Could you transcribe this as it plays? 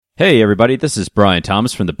Hey everybody, this is Brian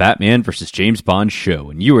Thomas from the Batman vs. James Bond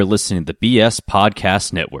show, and you are listening to the BS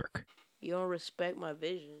Podcast Network. You don't respect my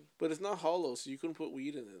vision. But it's not hollow, so you couldn't put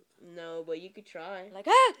weed in it. No, but you could try. Like,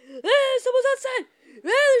 someone's outside.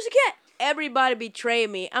 There's a cat. Everybody betray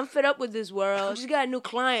me. I'm fed up with this world. Just got a new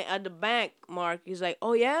client at the bank, Mark. He's like,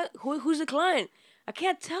 oh yeah? Who's the client? I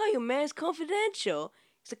can't tell you, man. It's confidential.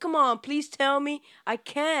 He's like, come on, please tell me. I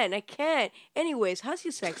can't. Anyways, how's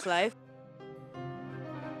your sex life?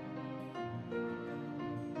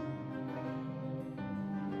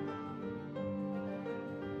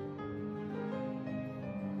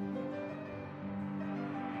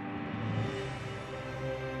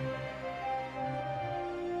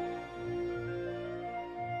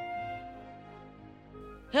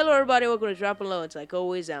 Hello, everybody. Welcome to Dropping Low. It's like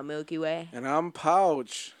always, I'm Milky Way. And I'm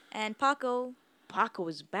Pouch. And Paco. Paco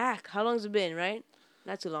is back. How long's it been, right?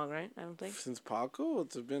 Not too long, right? I don't think. Since Paco?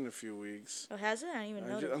 It's been a few weeks. Oh, has it? I didn't even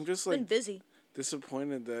know. I'm just been busy.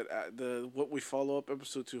 Disappointed that what we follow up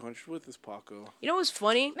episode 200 with is Paco. You know what's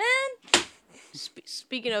funny? Man!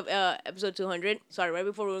 Speaking of episode 200, sorry, right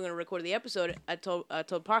before we were going to record the episode, I told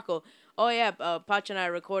Paco, oh yeah, Pach and I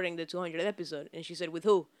are recording the 200th episode. And she said, with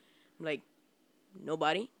who? I'm like,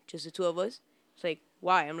 nobody, just the two of us. It's like,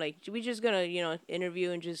 why? I'm like, we just gonna,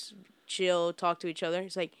 interview and just chill, talk to each other.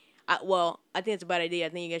 It's like, I think it's a bad idea. I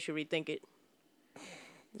think you guys should rethink it.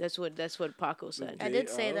 That's what Paco said. I did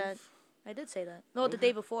say that. No, the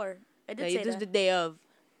day before. I did say that. This is the day of.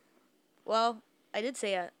 Well, I did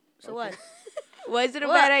say that. So what? Why is it a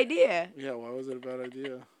bad idea? Yeah, why was it a bad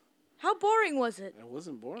idea? How boring was it? It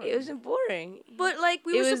wasn't boring. It wasn't boring. But,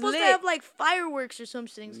 we were supposed to have, fireworks or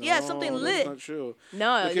something. No, yeah, something lit. That's not true.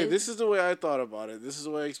 No. Okay, this is the way I thought about it. This is the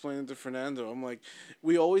way I explained it to Fernando. I'm like,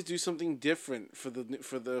 we always do something different for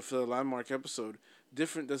the landmark episode.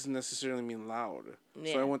 Different doesn't necessarily mean loud.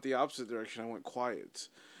 Yeah. So I went the opposite direction. I went quiet.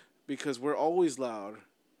 Because we're always loud.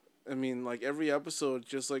 I mean, every episode,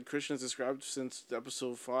 just like Christian has described since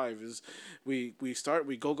episode 5, is we start,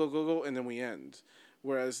 we go, and then we end.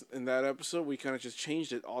 Whereas in that episode, we kind of just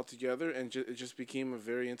changed it altogether, and it just became a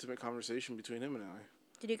very intimate conversation between him and I.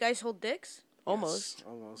 Did you guys hold dicks? Almost. Yes,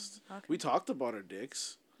 almost. Okay. We talked about our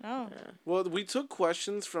dicks. Oh. Yeah. Well, we took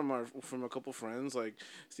questions from a couple friends like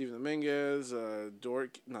Steven Dominguez,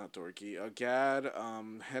 Gad,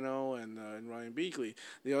 Heno, and Ryan Beakley.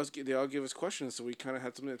 They all give us questions, so we kind of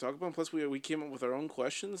had something to talk about. And plus, we came up with our own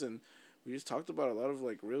questions and. We just talked about a lot of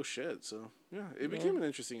real shit, so yeah, it became an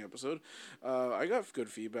interesting episode. I got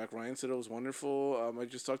good feedback. Ryan said it was wonderful. I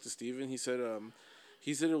just talked to Steven. He said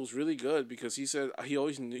it was really good because he said he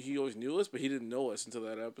always knew us, but he didn't know us until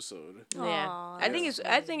that episode. Yeah, Aww, I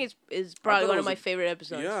think it's probably one of my favorite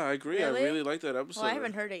episodes. Yeah, I agree. Really? I really liked that episode. Well, I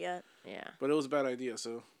haven't heard it yet. Yeah, but it was a bad idea.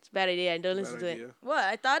 So it's a bad idea. Don't listen to it. What?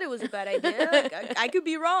 I thought it was a bad idea. I could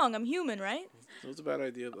be wrong. I'm human, right? It was a bad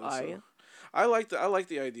idea. Though, Are you? I like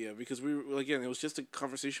the idea because it was just a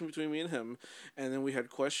conversation between me and him, and then we had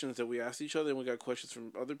questions that we asked each other, and we got questions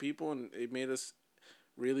from other people, and it made us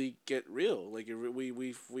really get real.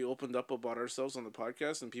 We opened up about ourselves on the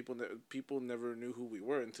podcast, and people never knew who we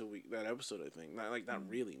were until that episode. I think not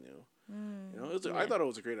really knew. I thought it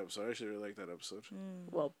was a great episode. I actually really liked that episode.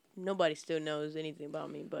 Well, nobody still knows anything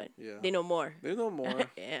about me, but Yeah. they know more. They know more.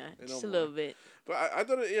 Yeah, They just know a more. little bit. But I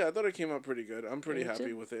thought it came out pretty good. I'm pretty Me happy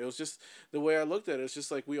too. with it. It was just the way I looked at it. It's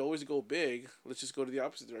just we always go big. Let's just go to the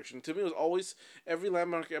opposite direction. To me, it was always every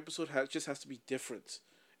landmark episode has to be different.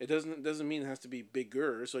 It doesn't mean it has to be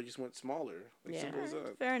bigger. So I just went smaller. Simple as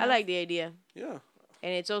that. Fair I enough. like the idea, Yeah,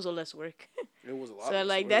 and it's also less work. it was a lot. So I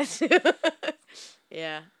less like work. that too.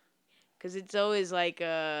 Yeah, because it's always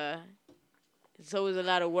it's always a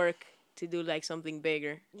lot of work to do something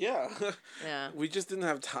bigger. Yeah. Yeah. We just didn't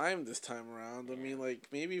have time this time around. I mean,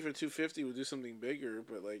 maybe for 250 we'll do something bigger,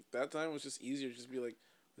 but that time was just easier to just be let's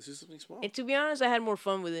do something small. And to be honest, I had more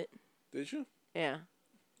fun with it. Did you? Yeah.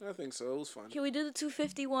 I think so. It was fun. Can we do the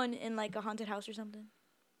 251 in a haunted house or something?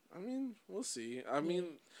 I mean, we'll see. I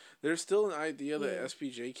mean, there's still an idea that Yeah.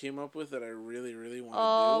 SPJ came up with that I really, really want to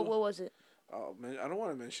Oh, do. what was it? Oh, man, I don't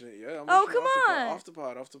want to mention it yet. Oh, come on. Off the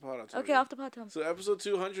pod. I'll tell Okay, you. off the pot. Tell me. So episode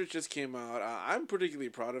 200 just came out. I'm particularly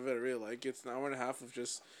proud of it. I really like it. It's an hour and a half of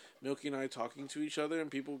just Milky and I talking to each other and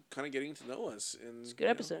people kind of getting to know us. And It's a good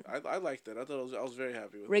episode. I liked it. I was very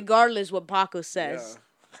happy with it. Regardless what Paco says.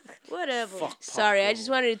 Whatever. Fuck Sorry, I Paco. just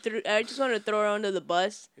wanted to throw her under the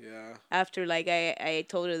bus Yeah. after I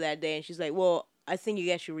told her that day, and she's like, "Well, I think you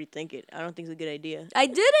guys should rethink it. I don't think it's a good idea." I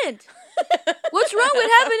didn't. What's wrong with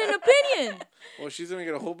having an opinion? Well, she's gonna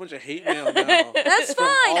get a whole bunch of hate mail now. That's from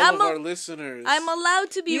fine. all of our listeners. I'm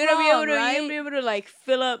allowed to be You're wrong, gonna be able to, right? you're gonna be able to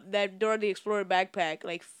fill up that Dora the Explorer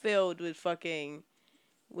backpack filled with fucking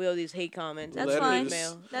with all these hate comments. That's Letters. fine.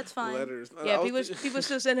 Mail. That's fine. Letters. Yeah, I was- people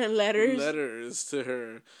still sending letters. letters to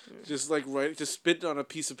her, just like just spitting on a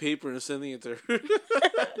piece of paper and sending it to her.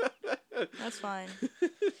 That's fine.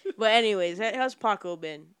 But anyways, how's Paco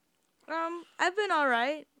been? I've been all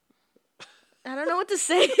right. I don't know what to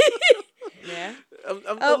say. Yeah.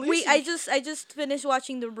 At least I just finished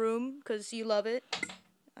watching The Room because you love it.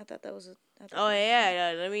 I thought that was a. Oh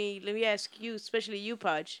yeah. Let me ask you, especially you,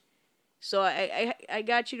 Podge. So I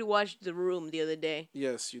got you to watch The Room the other day.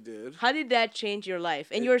 Yes, you did. How did that change your life?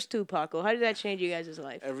 And yours too, Paco. How did that change you guys'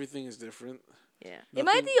 life? Everything is different. Yeah. Am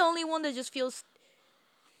I the only one that just feels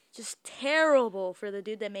just terrible for the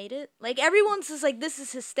dude that made it? Like everyone's just like, this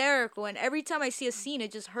is hysterical, and every time I see a scene,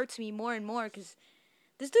 it just hurts me more and more because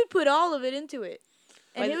this dude put all of it into it,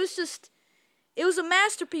 and it was a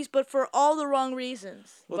masterpiece, but for all the wrong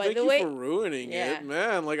reasons. Well, By thank the you way- for ruining Yeah. it,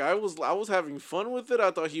 man. Like I was having fun with it.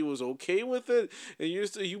 I thought he was okay with it, and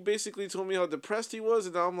you basically told me how depressed he was,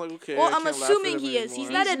 and now I'm like, okay. Well, I I'm can't laugh at assuming him he is. He's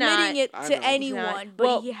anymore. not He's admitting not. it I to know. anyone, but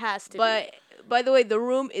Well, he has to. But by the way, The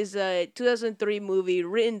Room is a 2003 movie,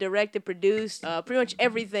 written, directed, produced, pretty much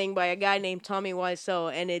everything by a guy named Tommy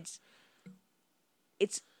Wiseau, and it's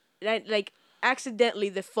like accidentally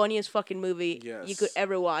the funniest fucking movie you Yes. could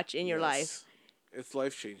ever watch in your Yes. life. It's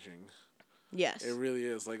life changing. Yes. It really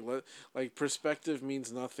is. Like perspective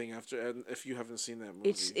means nothing if you haven't seen that movie.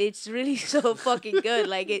 It's really so fucking good.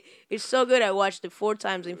 Like it's so good. I watched it 4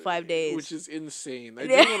 times in 5 days. Which is insane. I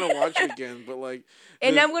do want to watch it again, but like.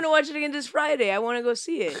 And the, I'm gonna watch it again this Friday. I want to go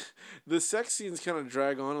see it. The sex scenes kind of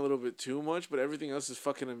drag on a little bit too much, but everything else is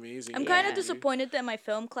fucking amazing. I'm in kind that of movie. disappointed that my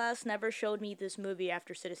film class never showed me this movie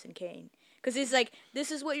after Citizen Kane. Because it's like,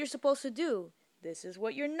 this is what you're supposed to do. This is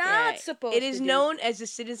what you're not supposed to do. It is known as the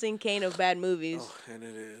Citizen Kane of bad movies. Oh, and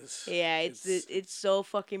it is. Yeah, it's so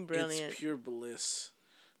fucking brilliant. It's pure bliss.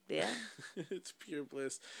 Yeah, It's pure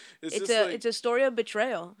bliss. it's a story of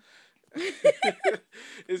betrayal.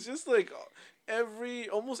 It's just like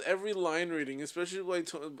almost every line reading, especially by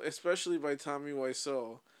Tommy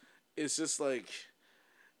Wiseau, it's just like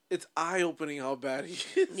it's eye opening how bad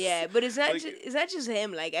he is. Yeah, but it's not Like- it's not just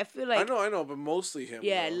him. Like I feel like I know, but mostly him.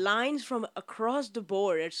 yeah, though. lines from across the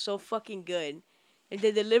board are so fucking good, and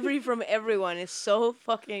the delivery from everyone is so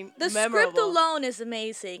fucking The memorable. script alone is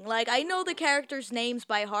amazing. Like, I know the characters' names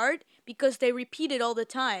by heart because they repeat it all the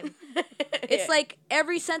time. It's like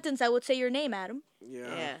every sentence I would say your name, Adam.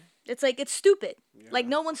 Yeah. It's like, it's stupid. Like, Yeah.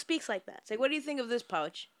 no one speaks like that. It's like, what do you think of this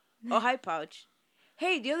Pouch? Oh, hi, Pouch.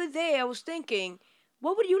 Hey, the other day I was thinking,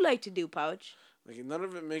 what would you like to do, Pouch? Like none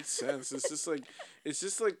of it makes sense. It's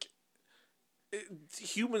just like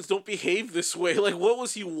humans don't behave this way. Like what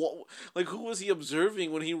was he like? Who was he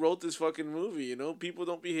observing when he wrote this fucking movie? You know, people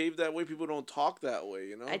don't behave that way. People don't talk that way.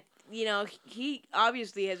 You know. He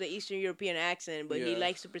obviously has an Eastern European accent, but he Yeah.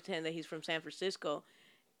 likes to pretend that he's from San Francisco.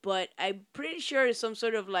 But I'm pretty sure it's some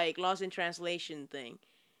sort of like lost in translation thing,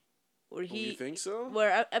 where Oh, you think so?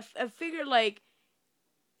 where I figure like,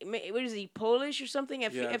 what is he, Polish or something? I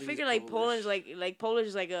think he's figure like Polish. Poland is like Polish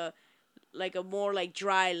is like a more like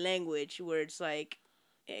dry language where it's like,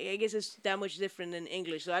 I guess it's that much different than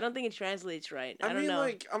English, so I don't think it translates right. I don't mean, know.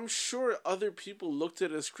 like I'm sure other people looked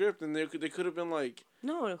at a script and they could have been like,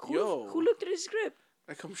 No, Yo. who looked at his script?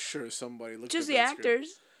 I'm sure somebody looked Just at the that script.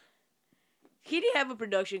 actors. He didn't have a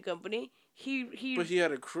production company. He But he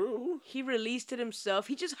had a crew. he released it himself.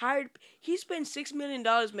 He just hired. He spent $6 million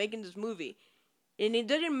making this movie, and it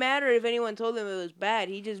didn't matter if anyone told him it was bad.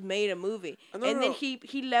 He just made a movie, No, and then no.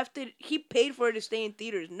 he left it. He paid for it to stay in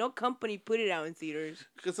theaters. No company put it out in theaters.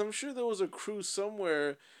 Because I'm sure there was a crew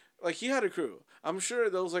somewhere. Like, he had a crew. I'm sure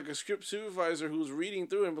there was, like, a script supervisor who was reading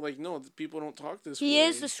through and be like, no, people don't talk this way. He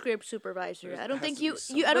is the script supervisor. There I don't has think to be you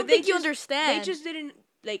something. I don't But they think you just- understand. They just didn't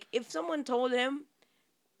like. If someone told him,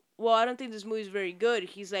 "Well, I don't think this movie's very good,"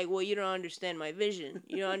 he's like, "Well, you don't understand my vision.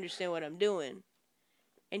 You don't understand what I'm doing,"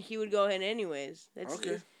 and he would go ahead anyways. That's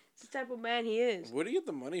Okay. the type of man he is. Where do you get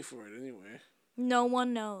the money for it anyway? No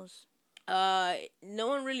one knows. No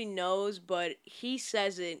one really knows, but he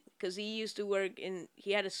says it because he used to work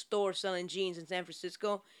he had a store selling jeans in San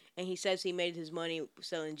Francisco, and he says he made his money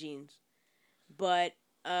selling jeans. But,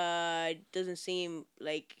 it doesn't seem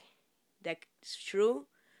like that's true.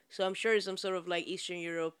 So I'm sure it's some sort of, like, Eastern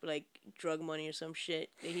Europe, like, drug money or some shit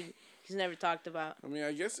that he's never talked about. I mean,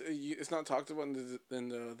 I guess it's not talked about in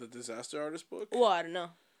the Disaster Artist book. Well, I don't know.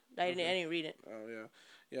 I didn't read it. Oh yeah,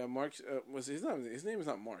 yeah. Mark was his name is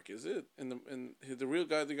not Mark, is it?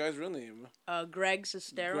 The guy's real name. Greg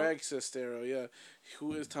Sestero. Greg Sestero, yeah,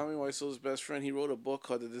 who is Tommy Wiseau's best friend. He wrote a book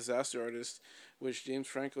called The Disaster Artist, which James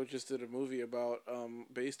Franco just did a movie about,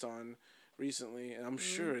 based on, recently, and I'm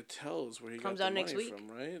sure it tells where he Comes got out the next money week. from,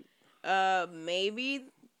 right? Maybe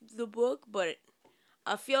the book, but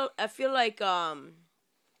I feel like the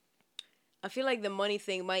money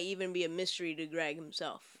thing might even be a mystery to Greg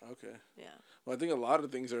himself. Okay. Yeah. Well, I think a lot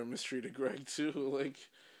of things are a mystery to Greg too. Like,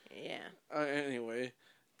 Yeah. anyway,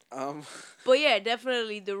 But yeah,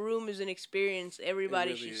 definitely, The Room is an experience.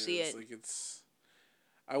 Everybody it really should see is. it. Like,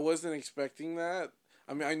 I wasn't expecting that.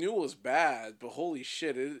 I mean, I knew it was bad, but holy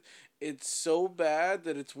shit, it's so bad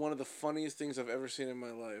that it's one of the funniest things I've ever seen in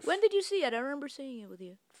my life. When did you see it? I remember seeing it with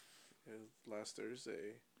you. Last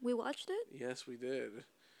Thursday. We watched it? Yes, we did.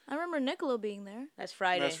 I remember Niccolo being there. That's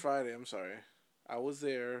Friday. That's Friday. I'm sorry. I was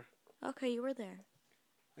there. Okay, you were there.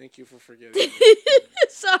 Thank you for forgetting.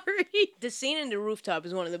 Sorry. The scene in the rooftop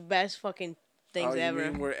is one of the best fucking things you ever.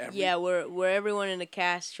 mean where where everyone in the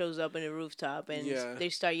cast shows up in the rooftop and Yeah. they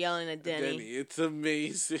start yelling at Denny. It's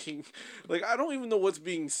amazing. Like, I don't even know what's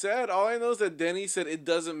being said. All I know is that Denny said it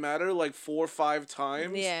doesn't matter like 4 or 5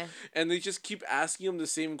 times. Yeah. And they just keep asking him the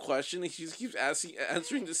same question. And he just keeps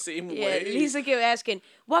answering the same Yeah, way. Lisa kept asking,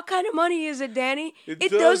 "What kind of money is it, Danny? It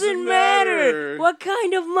doesn't doesn't matter. matter. What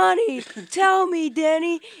kind of money? Tell me,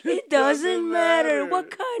 Danny. It doesn't matter. What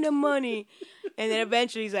kind of money?" And then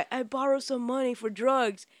eventually he's like, "I borrowed some money for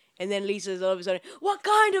drugs." And then Lisa's all of a sudden, "What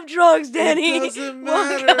kind of drugs, Danny? doesn't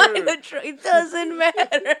What matter." kind of it doesn't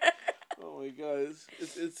matter." Oh my god,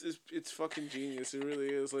 it's fucking genius. It really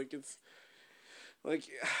is. Like, it's like,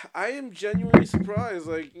 I am genuinely surprised.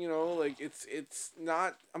 Like, you know, like it's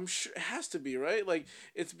not. I'm sure it has to be, right. Like,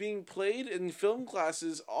 it's being played in film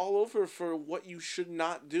classes all over for what you should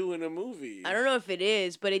not do in a movie. I don't know if it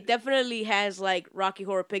is, but it definitely has like Rocky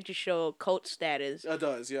Horror Picture Show cult status. It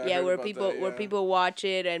does, yeah. I Yeah, heard where about people that, where yeah. people watch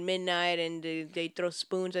it at midnight and they throw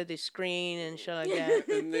spoons at the screen and shit like that.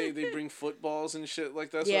 And they bring footballs and shit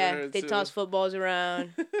like that. Yeah, they toss footballs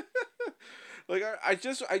around. Like, I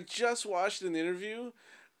just watched an interview.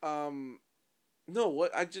 No,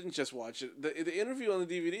 what I didn't just watch it. The interview on the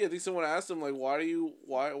DVD. I think someone asked him, like, why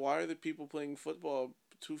are the people playing football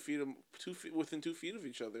 2 feet within 2 feet of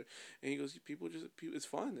each other? And he goes, it's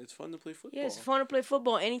fun. It's fun to play football. Yeah, it's fun to play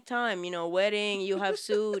football anytime. You know, wedding, you have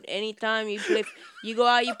suit. Anytime you go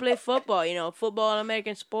out, you play football. You know, football,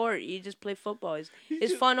 American sport. You just play football.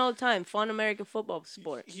 It's fun all the time. Fun American football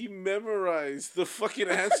sport. He memorized the fucking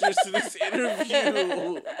answers to this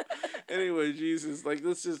interview. Anyway, Jesus, like,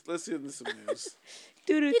 let's get into some news.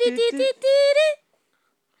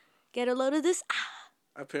 Get a load of this.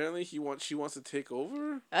 Apparently, she wants to take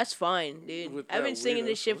over. That's fine, dude. With I've been that singing weirdo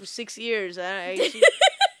this shit stuff. for 6 years.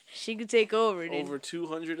 She could take over, dude. Over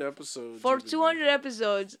 200 episodes. For you've been 200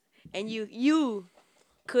 episodes, and you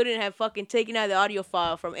couldn't have fucking taken out the audio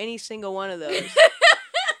file from any single one of those.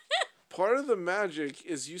 Part of the magic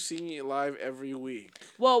is you seeing it live every week.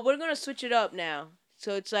 Well, we're gonna switch it up now.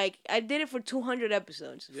 So it's like I did it for 200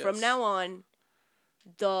 episodes. Yes. From now on,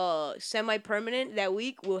 the semi-permanent that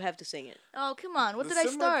week we'll have to sing it. Oh, come on. What The did I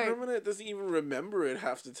start? semi-permanent doesn't even remember it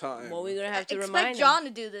half the time. Well, we're gonna have to Expect remind John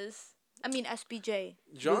him. to do this. I mean, SBJ.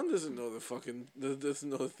 John doesn't know doesn't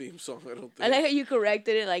know the theme song. I don't think. I like how you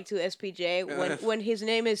corrected it like to SPJ when his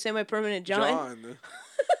name is semi-permanent John.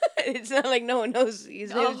 It's not like no one knows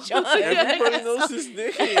his name is John. Everybody knows his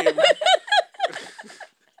name.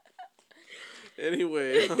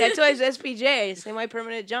 Anyway. That's why it's SPJ,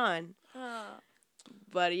 semi-permanent John. Oh.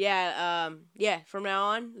 But yeah, from now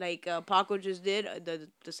on, like Paco just did,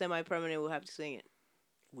 the semi-permanent will have to sing it.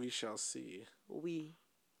 We shall see. We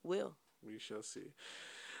will. We shall see.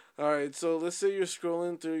 All right, so let's say you're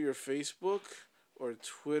scrolling through your Facebook or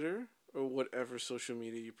Twitter or whatever social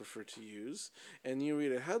media you prefer to use, and you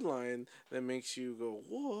read a headline that makes you go,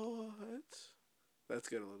 "What?" Let's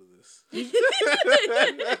get a load of this.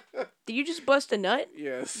 Did you just bust a nut?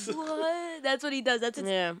 Yes. What? That's what he does. That's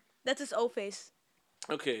his O face.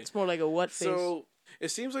 Okay. It's more like a what face. So it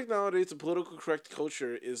seems like nowadays the political correct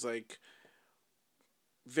culture is like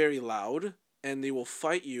very loud, and they will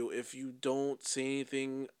fight you if you don't say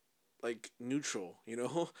anything like neutral, you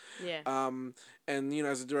know? Yeah. And you know,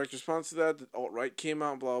 as a direct response to that, the alt-right came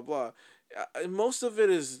out, blah blah blah. Most of it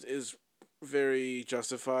is very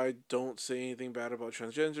justified. Don't say anything bad about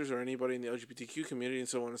transgenders or anybody in the LGBTQ community and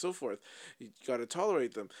so on and so forth. You gotta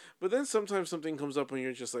tolerate them. But then sometimes something comes up and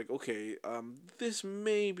you're just like, okay, this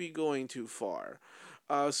may be going too far.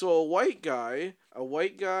 So a white guy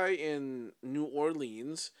in New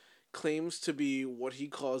Orleans claims to be what he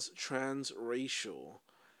calls transracial.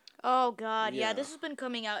 Oh God, Yeah. yeah. This has been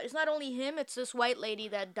coming out. It's not only him. It's this white lady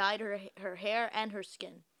that dyed her hair and her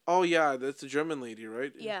skin. Oh yeah, that's the German lady,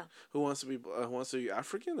 right? Yeah. Who wants to be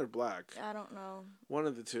African or black? I don't know. One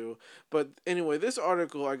of the two. But anyway, this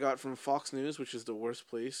article I got from Fox News, which is the worst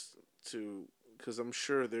place to, because I'm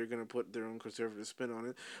sure they're gonna put their own conservative spin on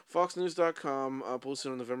it. FoxNews.com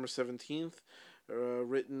posted on November 17th,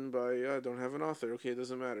 written by I don't have an author. Okay, it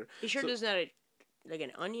doesn't matter. You sure So- there's not like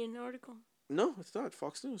an Onion article? No, it's not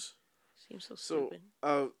Fox News. Seems so So,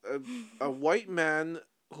 stupid. a white man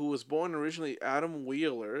who was born originally Adam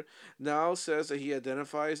Wheeler now says that he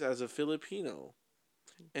identifies as a Filipino,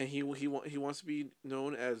 and he wants to be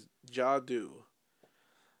known as Jadu.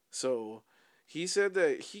 So, he said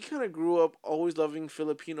that he kind of grew up always loving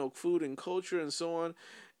Filipino food and culture and so on,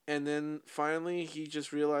 and then finally he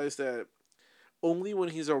just realized that only when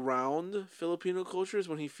he's around Filipino culture is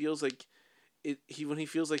when he feels like when he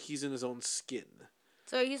feels like he's in his own skin.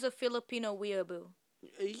 So he's a Filipino weeaboo.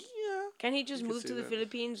 Yeah, Can he just you could move say to the that.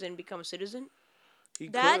 Philippines and become a citizen? he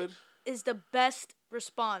That- could. Is the best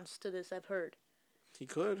response to this I've heard. He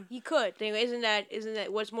could. He could. Think, isn't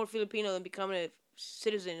that what's more Filipino than becoming a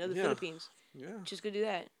citizen of the Yeah. Philippines? Yeah, Just could do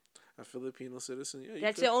that. a Filipino citizen. Yeah, you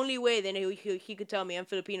That's could. the only way. Then he could tell me I'm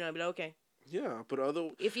Filipino. I'd be like, okay. Yeah, but other.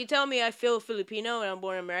 If you tell me I feel Filipino and I'm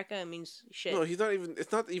born in America, it means shit. No, he's not even.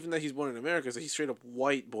 It's not even that he's born in America. It's that he's straight up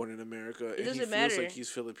white, born in America, and he doesn't feels matter. like he's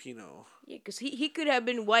Filipino. Yeah, because he could have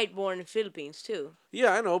been white born in Philippines too.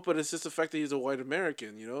 Yeah, I know, but it's just the fact that he's a white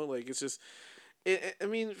American. You know, like it's just. I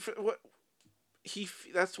mean, what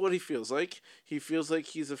that's what he feels like. He feels like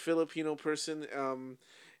he's a Filipino person.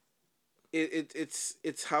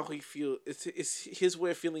 It's how he feel. It's his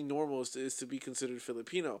way of feeling normal is to be considered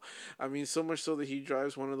Filipino. I mean, so much so that he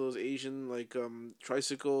drives one of those Asian like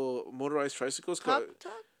motorized tricycles. Tuk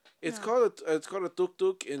tuk? It's No. called a tuk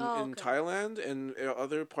tuk in Oh, okay. Thailand and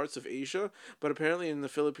other parts of Asia, but apparently in the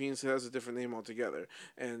Philippines it has a different name altogether.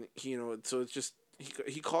 And so it's just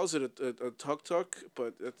he calls it a tuk tuk,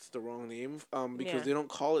 but that's the wrong name because Yeah. they don't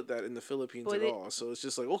call it that in the Philippines But at it- all. So it's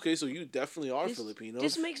just like, okay, so you definitely are This- Filipino.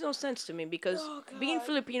 This makes no sense to me because Oh, being God.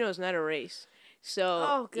 Filipino is not a race. So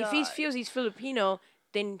Oh, if he God. feels he's Filipino,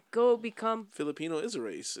 then go become. Filipino is a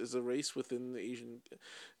race. Is a race within the Asian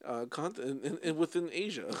continent and within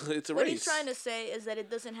Asia. It's a What race. he's trying to say is that it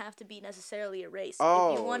doesn't have to be necessarily a race. If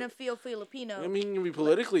Oh. you want to feel Filipino, I mean, you can be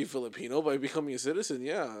politically Filipino by becoming a citizen.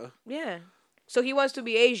 Yeah, Yeah. So he wants to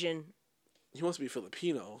be Asian, he wants to be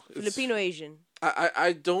Filipino. It's- Filipino Asian.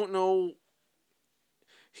 I don't know.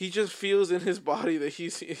 He just feels in his body that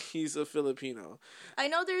he's a Filipino. I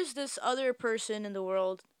know there's this other person in the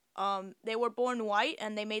world. They were born white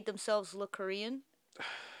and they made themselves look Korean.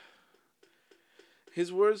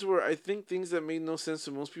 His words were, I think things that made no sense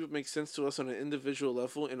to most people make sense to us on an individual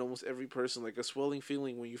level in almost every person, like a swelling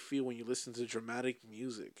feeling when you listen to dramatic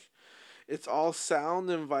music. It's all sound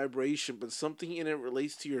and vibration, but something in it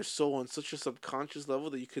relates to your soul on such a subconscious level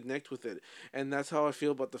that you connect with it. And that's how I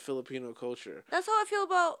feel about the Filipino culture. That's how I feel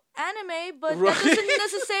about anime, but Right. that doesn't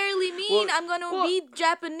necessarily mean Well- I'm gonna well- be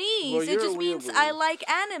Japanese. well, It you're just a means weeaboo. I like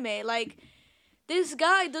anime. Like, this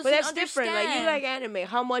guy doesn't But that's understand. different. Like you like anime.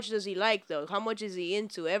 How much does he like though? How much is he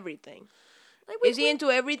into everything? Like, Is he into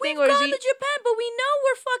everything we've or is gone he? to Japan, but we know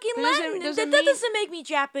we're fucking But doesn't- Latin. doesn't that mean- doesn't make me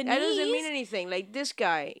Japanese. That doesn't mean anything. Like this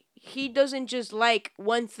guy, he doesn't just like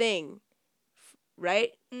one thing,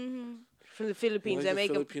 right? Mm-hmm. From the He Philippines likes that the make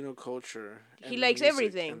him. Filipino culture. He and the likes music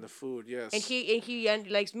everything. And the food, yes. And he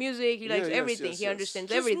likes music. He likes yes, everything. yes, he yes. understands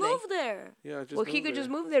Just everything. move there. yeah, just Well, he move could there. just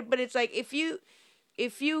move there, but it's like if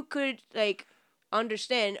you could like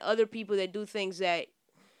understand other people that do things that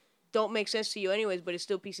don't make sense to you anyways, but it's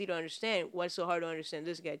still PC to understand. What's so hard to understand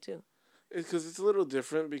this guy too? Because it's a little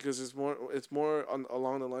different because it's more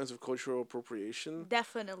along the lines of cultural appropriation.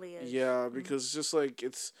 Definitely is. Yeah, because it's just like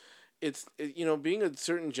being a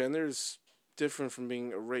certain gender is different from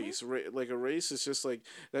being a race. Like a race is just like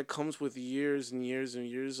that comes with years and years and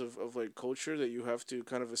years of like culture that you have to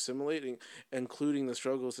kind of assimilate, including the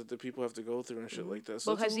struggles that the people have to go through and shit like that.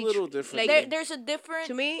 So But has it's a he little tr- different. like- There's a different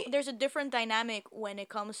To me- there's a different dynamic when it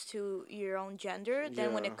comes to your own gender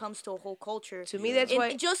than when Yeah. it comes to a whole culture. To me, Yeah. that's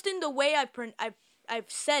why. Just in the way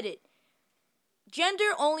I've said it. Gender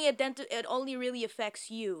it only really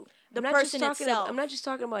affects you, the I'm not just person talking itself. I'm not just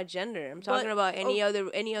talking about gender. I'm talking But, about any oh,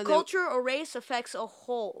 other Culture or race affects a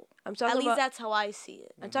whole. I'm At talking least about. that's how I see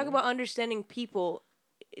it. I'm talking about understanding people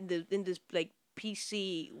in this like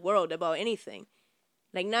PC world about anything,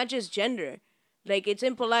 like not just gender. Like it's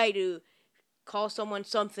impolite to call someone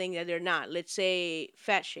something that they're not. Let's say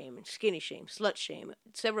fat shame, skinny shame, slut shame,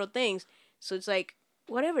 several things. So it's like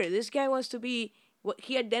whatever. This guy wants to be what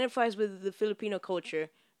he identifies with the Filipino culture.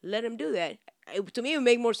 Let him do that. To me, it would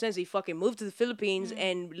make more sense. He fucking moved to the Philippines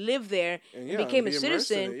and lived there and became a be immersed in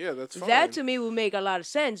citizen. it. Yeah, that's fine. That to me would make a lot of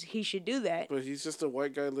sense. He should do that. But he's just a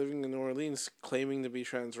white guy living in New Orleans, claiming to be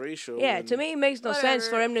transracial. Yeah, and to me, it makes no sense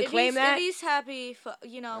for him to claim that. If he's happy,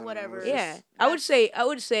 whatever. it's Yeah, just- I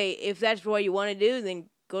would say if that's what you want to do, then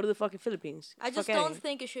go to the fucking Philippines. I just Fuck outta don't here.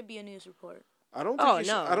 think it should be a news report. I don't think Oh, you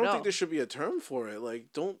should, no, I don't no. think there should be a term for it. Like,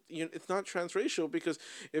 it's not transracial because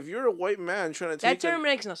if you're a white man trying to That take term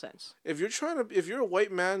makes no sense. if you're a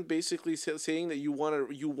white man basically saying that you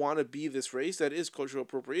want to be this race, that is cultural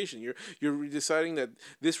appropriation. You're deciding that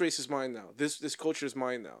this race is mine now. This culture is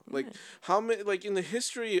mine now. Like how many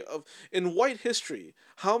in white history,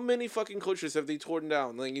 how many fucking cultures have they torn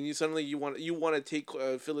down? Like and you suddenly you want to take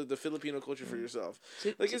the Filipino culture for yourself.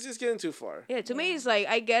 Like it's just getting too far. Yeah, to me, it's like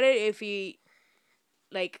I get it if he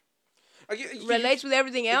like I get, relates with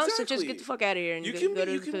everything else, so just Exactly. get the fuck out of here and You go can to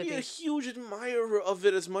be, you the can be a Philippines. huge admirer of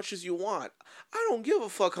it as much as you want. I don't give a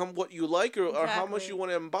fuck what you like or how much Exactly. you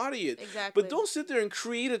want to embody it. Exactly. But don't sit there and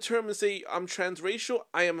create a term and say I'm transracial.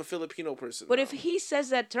 I am a Filipino person. But now. if he says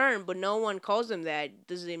that term, but no one calls him that,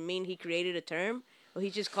 does it mean he created a term? Or he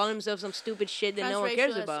just calling himself some stupid shit that no one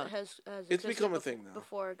cares Transracial about? has It's existed become a thing now.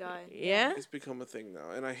 Before a guy. Yeah? it's become a thing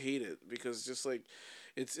now, and I hate it because just like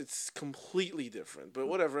it's completely different. But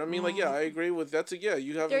whatever. I mean, like I agree with that's you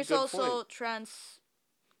have There's a good also point.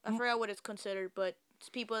 I forgot what it's considered, but it's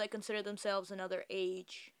people that consider themselves another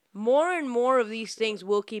age. More and more of these things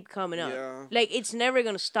will keep coming up. Yeah. Like, it's never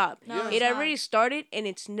going to stop. No, It it's not. already started, and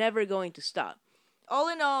it's never going to stop. All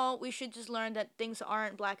in all, we should just learn that things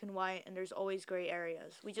aren't black and white, and there's always gray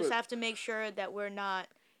areas. We just But- have to make sure that we're not.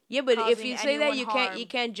 Yeah, but if Causing you say that, anyone harm. you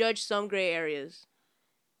can't judge some gray areas.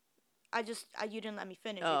 You didn't let me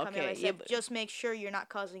finish. Oh, You cut me off. okay. I said, Yeah, but- just make sure you're not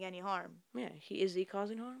causing any harm. Yeah, is he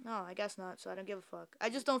causing harm? No, I guess not. So I don't give a fuck. I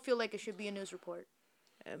just don't feel like it should be a news report.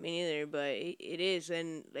 Me neither, but it is,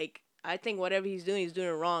 and like I think whatever he's doing it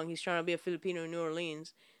wrong. He's trying to be a Filipino in New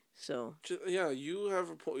Orleans, so Yeah, you have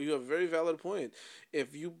you have a very valid point.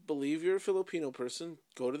 If you believe you're a Filipino person,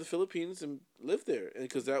 go to the Philippines and live there,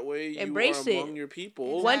 because that way you Embrace are it. among your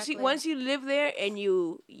people. Exactly. once you live there and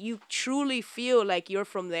you truly feel like you're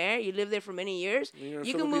from there, you live there for many years, You're a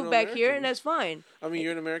you can Filipino move back here, American. and that's fine. I mean,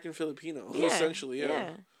 you're an American Filipino, Yeah, essentially.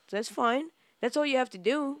 Yeah. that's fine. That's all you have to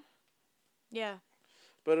do. Yeah.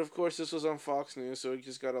 But of course, this was on Fox News, so it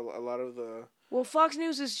just got a lot of the Well, Fox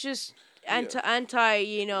News is just anti,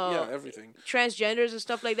 everything. transgenders and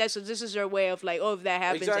stuff like that. So this is their way of like, oh, if that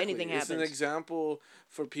happens, Exactly. anything It's happens. an example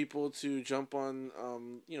for people to jump on,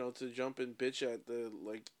 to jump and bitch at the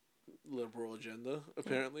like liberal agenda.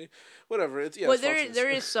 Apparently, whatever. It's Well, it's Fox News.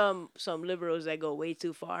 there is some liberals that go way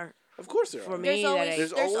too far. Of course there for are. me. There's always that I-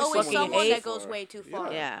 there's There's always always someone fucking that hate goes for. way too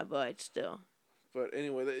far. Yeah, but still. But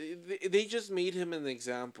anyway, they just made him an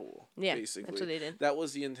example. Yeah, basically. that's what they did. That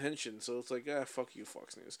was the intention. So it's like, fuck you,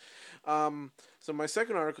 Fox News. So my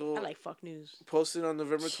second article, I like fuck news. posted on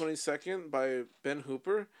November 22nd by Ben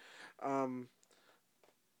Hooper.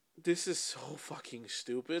 This is so fucking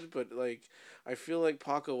stupid, but like, I feel like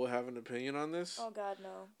Paco will have an opinion on this. Oh God,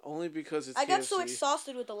 no! Only because it's I got so KFC.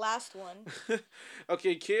 exhausted with the last one.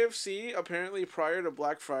 Okay, KFC, apparently prior to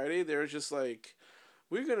Black Friday, they're just like,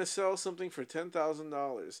 we're going to sell something for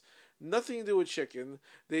 $10,000. Nothing to do with chicken.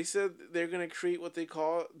 They said they're going to created what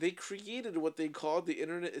they called the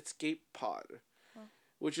Internet Escape Pod,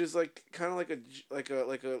 which is like kind of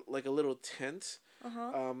like a little tent.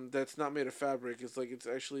 That's not made of fabric. It's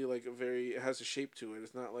actually like it has a shape to it.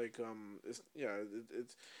 It's not like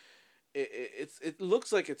it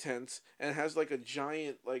looks like a tent and it has like a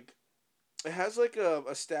giant it has like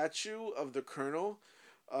a statue of the Colonel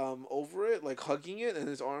over it, like hugging it, and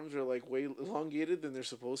his arms are like way elongated than they're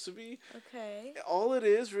supposed to be. Okay. All it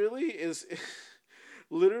is really is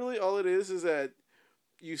literally all it is that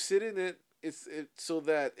you sit in it. It's so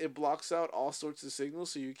that it blocks out all sorts of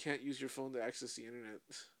signals, so you can't use your phone to access the internet.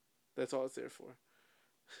 That's all it's there for.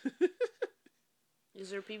 Is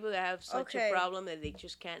there people that have such Okay. a problem that they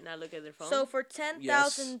just can't not look at their phone? So for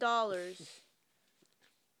 $10,000,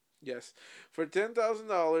 Yes, for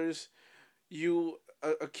 $10,000,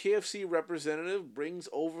 a KFC representative brings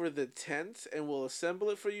over the tent and will assemble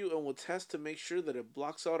it for you and will test to make sure that it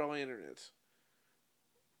blocks out all internet.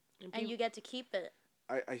 and you get to keep it.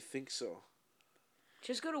 I think so.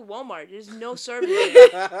 just go to Walmart. There's no service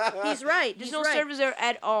there. He's right. There's He's no right. service there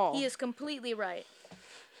at all. He is completely right.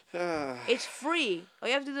 It's free. All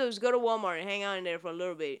you have to do is go to Walmart and hang out in there for a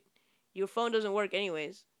little bit. Your phone doesn't work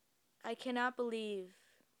anyways. I cannot believe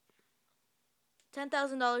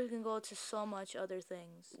 $10,000 can go to so much other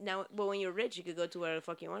things. Now, but when you're rich, you could go to wherever the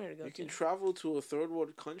fuck you wanted to go You to. can travel to a third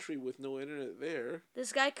world country with no internet there.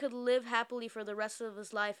 This guy could live happily for the rest of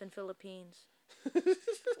his life in Philippines. How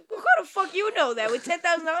the fuck you know that with $10,000?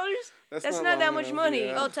 That's not long that much enough, money.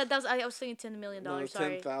 yeah. Oh, 10,000. I was thinking $10 million. No,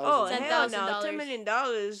 Sorry. 10,000. Oh, hell no. $10,000. $10 million.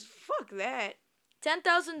 Fuck that.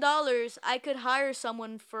 $10,000. I could hire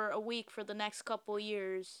someone for a week for the next couple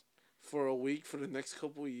years. For a week for the next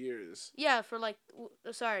couple of years. Yeah, for like,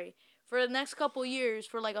 for the next couple years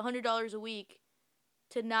for like $100 a week,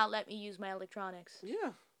 to not let me use my electronics.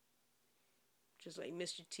 Yeah. Just like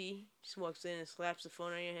Mr. T just walks in and slaps the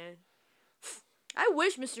phone on your head. I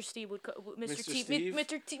wish Mr. Steve would Mr. Steve?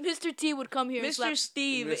 Mr. T would come here and slap. Mr.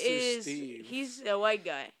 Steve Mr. is Steve. he's a white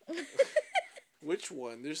guy. Which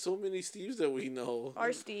one? There's so many Steves that we know.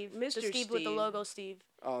 Our Steve. Mr. The Steve with the Steve. logo Steve.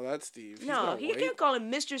 Oh, that's Steve. He's No, not he white. can't call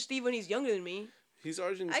him Mr. Steve when he's younger than me. He's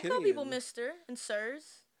Argentinian. I call people Mr. and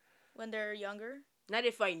Sirs when they're younger. Not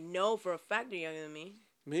if I know for a fact they're younger than me.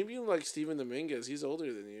 Maybe you like Steven Dominguez. He's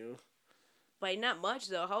older than you. But not much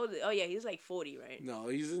though. How old? Oh yeah, he's like 40, right? No,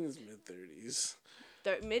 he's in his mid-30s.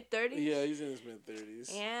 Mid 30s. Yeah, he's in his mid-30s.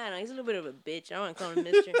 Yeah, no, he's a little bit of a bitch. I don't want to call him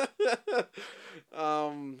Mister.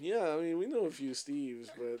 Yeah, I mean, we know a few Steves,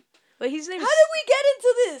 but His name. How did we get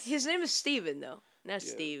into this? His name is Steven though, not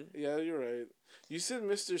yeah, Steve. Yeah, you're right. You said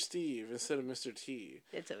Mr. Steve instead of Mr. T.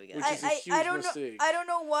 That's how we got. Which it. is a huge mistake. I don't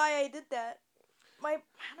know why I did that. I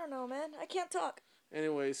don't know, man. I can't talk.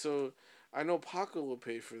 Anyway, so I know Paco will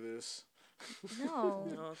pay for this. No.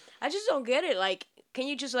 No. I just don't get it. Like, can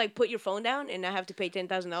you just like put your phone down and not have to pay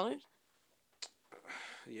 $10,000?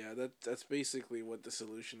 Yeah, that's basically what the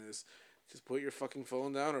solution is. Just put your fucking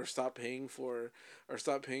phone down, or stop paying for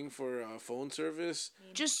phone service.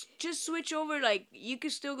 Just switch over. Like, you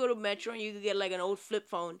could still go to Metro and you could get like an old flip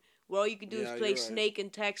phone where all you could do Yeah, is play you're right. Snake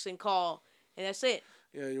and text and call, and that's it.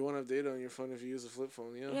 Yeah, you won't have data on your phone if you use a flip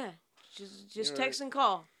phone. Yeah. Yeah, just You're text right. and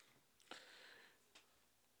call.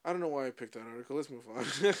 I don't know why I picked that article. Let's move on.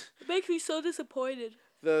 It makes me so disappointed.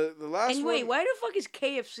 the last And one. wait, why the fuck is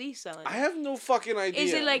KFC selling? I have no fucking idea.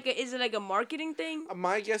 Is it like a marketing thing?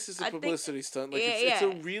 My guess is a I think- publicity stunt. Like Yeah, it's a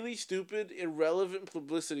yeah. really stupid, irrelevant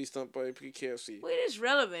publicity stunt by KFC. Well, it is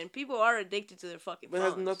relevant. People are addicted to their fucking But it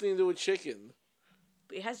phones. has nothing to do with chicken.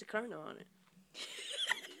 It has the kernel on it.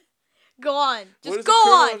 Go on. What Just does go the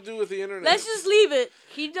kernel on. have to do with the internet? Let's just leave it.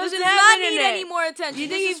 He This doesn't does have not internet. need any more attention. You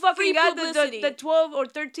This think he is fucking free got publicity. the 12 or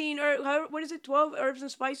 13 what is it? 12 herbs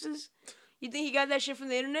and spices? You think he got that shit from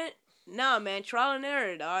the internet? Nah, man, trial and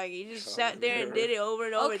error, dog. He just Trial sat and there and error. did it over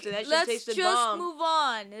and over Okay, until that shit let's tasted just bomb. move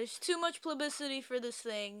on. There's too much publicity for this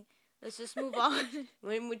thing. Let's just move on.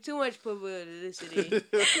 With too much publicity.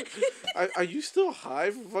 Are you still high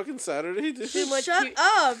for fucking Saturday? Too much Shut pu-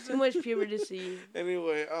 up. Too much puberty.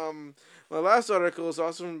 Anyway, my last article is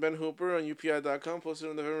also from Ben Hooper on UPI.com, posted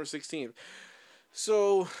on November 16th.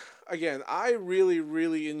 So, again, I really,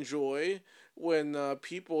 really enjoy when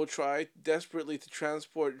people try desperately to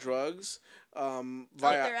transport drugs Up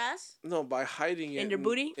via their ass? by hiding it In their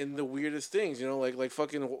booty? in the weirdest things, like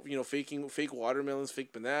fucking faking fake watermelons,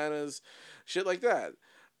 fake bananas, shit like that.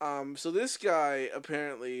 So this guy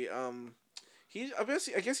apparently I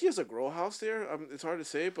guess he has a grow house there. It's hard to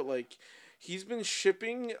say, but like he's been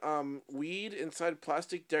shipping weed inside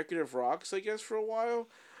plastic decorative rocks, I guess, for a while,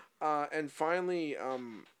 and finally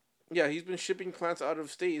he's been shipping plants out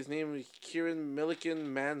of state. His name is Kieran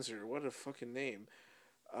Milliken Manzer. What a fucking name.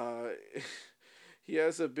 He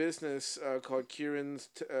has a business called Kieran's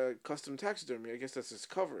Custom Taxidermy. I guess that's his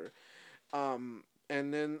cover. And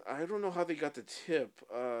then I don't know how they got the tip.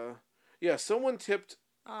 Someone tipped.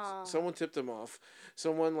 Someone tipped him off.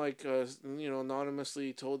 Someone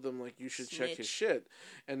anonymously told them you should check his Snitch. shit,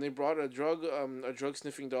 and they brought a drug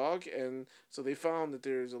sniffing dog, and so they found that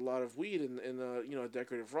there's a lot of weed in a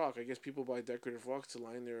decorative rock. I guess people buy decorative rocks to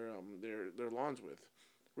line their lawns with,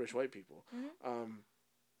 rich white people. Mm-hmm.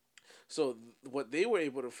 So what they were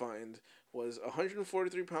able to find was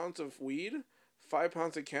 143 pounds of weed, 5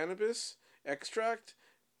 pounds of cannabis extract,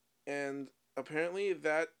 and apparently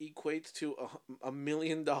that equates to $1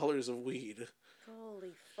 million of weed.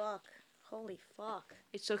 Holy fuck. Holy fuck.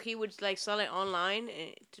 So he would sell it online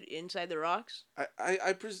inside the rocks?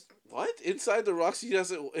 What? Inside the rocks? He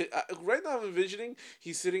has it. Right now I'm envisioning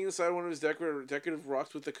he's sitting inside one of his decorative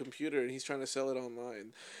rocks with a computer and he's trying to sell it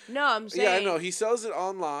online. No, I'm saying... Yeah, I know. He sells it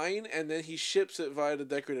online and then he ships it via the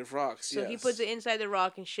decorative rocks. So he yes. puts it inside the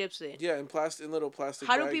rock and ships it. Yeah, in little plastic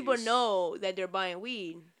How do people baggies. know that they're buying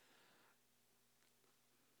weed?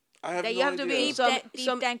 I have That no you have to idea. be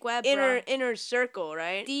some Deep dank web, inner circle,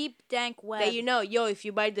 right? Deep dank web. That if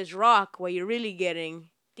you buy this rock, what you're really getting.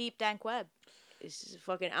 Deep dank web. it's just a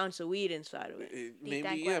fucking ounce of weed inside of it. Maybe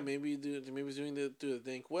dank yeah, web. maybe he's doing the through the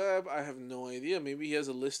dank web. I have no idea. Maybe he has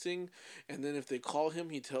a listing, and then if they call him,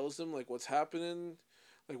 he tells them like what's happening,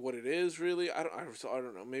 like what it is really. I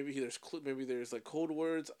don't know. Maybe there's like code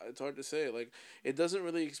words. It's hard to say. Like it doesn't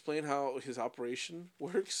really explain how his operation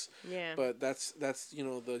works. Yeah. But that's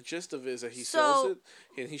the gist of it is that he So, sells it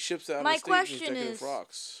and he ships it out my of state in these question decorative is-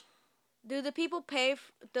 rocks. Do the people pay?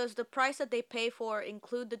 Does the price that they pay for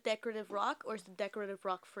include the decorative rock, or is the decorative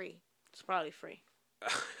rock free? It's probably free.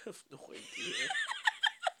 I have no idea.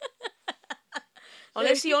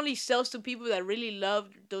 Unless he only sells to people that really love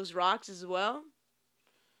those rocks as well.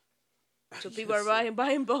 So people are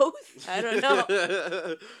buying both? I don't know.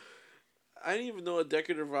 I didn't even know a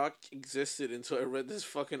decorative rock existed until I read this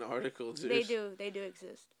fucking article, dude. They do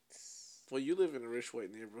exist. Well, you live in a rich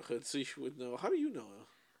white neighborhood, so you would know. How do you know?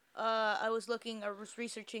 I was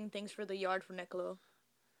researching things for the yard for Niccolo.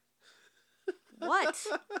 What?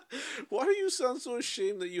 Why do you sound so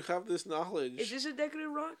ashamed that you have this knowledge? Is this a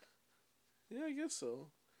decorative rock? Yeah, I guess so.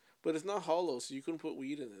 But it's not hollow, so you couldn't put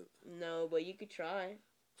weed in it. No, but you could try.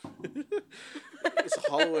 Just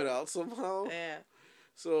hollow it out somehow. Yeah.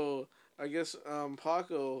 So I guess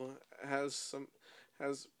Paco has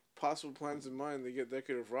possible plans in mind to get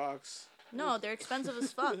decorative rocks. No, they're expensive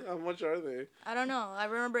as fuck. How much are they? I don't know. I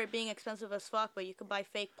remember it being expensive as fuck, but you could buy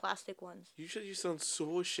fake plastic ones. You sound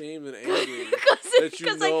so ashamed and angry Because that you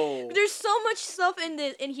know. like, there's so much stuff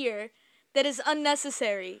in here that is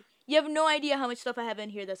unnecessary. You have no idea how much stuff I have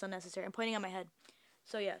in here that's unnecessary. I'm pointing at my head.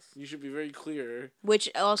 So yes. You should be very clear. Which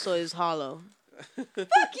also is hollow. Fuck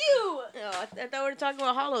you! No, I thought we were talking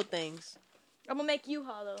about hollow things. I'm gonna make you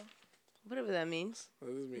hollow. Whatever that means. That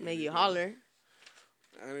doesn't mean Make you anything. holler.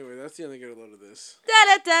 Anyway, that's the end. I get a load of this. Da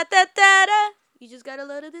da da da da da. You just got a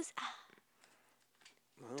load of this. Ah.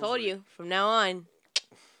 That was Told like- you. From now on.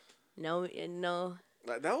 No.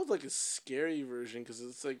 That was like a scary version because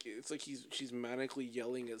it's like she's manically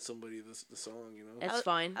yelling at somebody. The song, you know. That's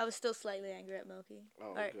fine. I was still slightly angry at Milky. Oh,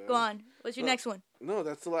 All right, okay. go on. What's your No. next one? No,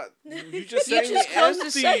 that's a lot. You just You sang just the closed the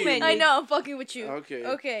end segment. theme. I know, I'm fucking with you.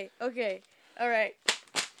 Okay. Okay. All right.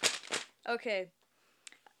 Okay.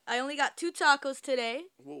 I only got 2 tacos today.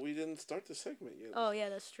 Well, we didn't start the segment yet. Oh, yeah,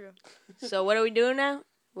 that's true. So what are we doing now?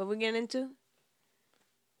 What are we getting into?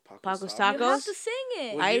 Paco's Tacos. You have Tacos? to sing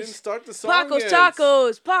it. Well, I- you didn't start the song Paco's yet.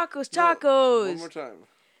 Tacos! Paco's No, Tacos! One more time.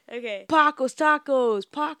 Okay. Paco's Tacos!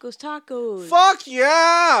 Paco's Tacos! Fuck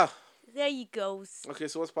yeah! There you go. Okay,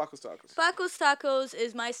 so what's Paco's Tacos? Paco's Tacos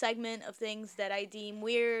is my segment of things that I deem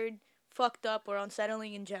weird, fucked up, or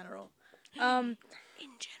unsettling in general. In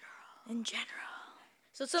general.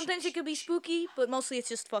 So sometimes it could be spooky, but mostly it's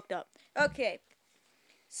just fucked up. Okay.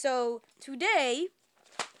 So today,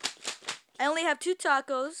 I only have 2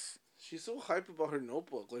 tacos. She's so hype about her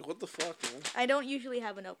notebook. Like, what the fuck, man? I don't usually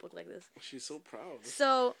have a notebook like this. She's so proud.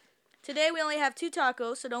 So today we only have 2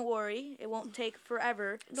 tacos, so don't worry. It won't take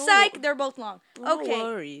forever. No. Psych, they're both long. No Okay.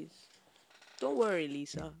 worries. Don't worry,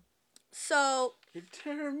 Lisa. So You're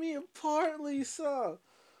tearing me apart, Lisa.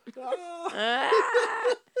 Ah. Ah.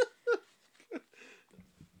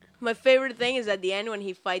 My favorite thing is at the end when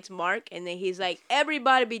he fights Mark and then he's like,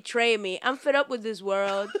 everybody betray me. I'm fed up with this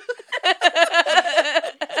world.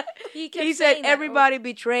 he He said, everybody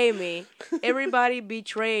betray me. Everybody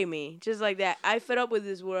betray me. Just like that. I fed up with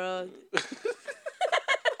this world.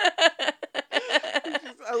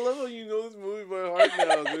 I love how you know this movie by heart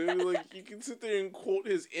now, dude. Like, you can sit there and quote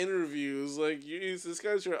his interviews. Like, this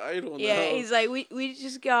guy's your idol now. Yeah, he's like, we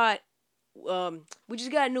just got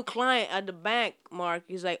a new client at the bank, Mark.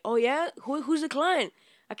 He's like, oh yeah? Who's the client?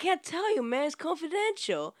 I can't tell you, man. It's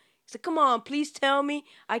confidential. He's like, come on, please tell me.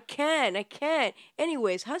 I can't.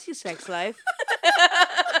 Anyways, how's your sex life?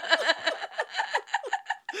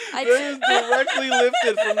 That is directly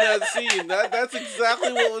lifted from that scene. That's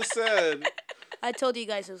exactly what was said. I told you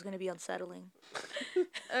guys it was gonna be unsettling.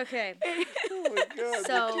 Okay. Oh my god.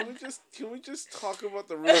 So- Can we just talk about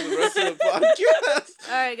the rest of the podcast?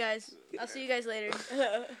 All right, guys. I'll see you guys later.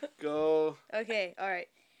 Go. Okay. All right.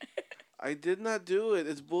 I did not do it.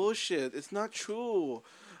 It's bullshit. It's not true.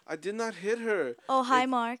 I did not hit her. Oh, hi,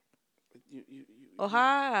 Mark. You Oh,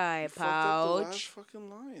 hi, fucked up the last pouch. fucking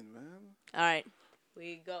line, man. All right,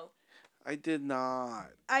 we go. I did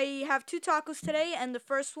not. I have 2 tacos today, and the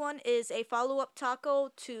first one is a follow-up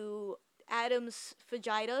taco to Adam's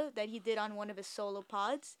Fajita that he did on one of his solo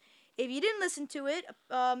pods. If you didn't listen to it,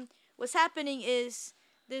 what's happening is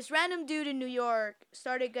this random dude in New York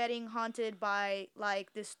started getting haunted by,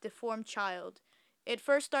 like, this deformed child. It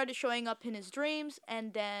first started showing up in his dreams,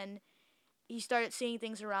 and then he started seeing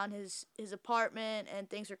things around his apartment, and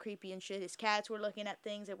things were creepy and shit. His cats were looking at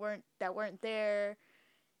things that weren't there.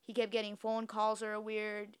 He kept getting phone calls that were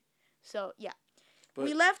weird. So yeah, But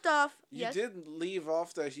we left off. you Yes. did leave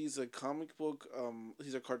off that he's a comic book,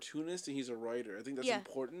 he's a cartoonist and he's a writer. I think that's Yeah.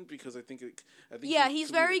 important because I think Yeah, he he's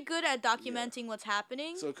could very be, good at documenting what's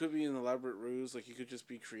happening. so it could be an elaborate ruse. Like he could just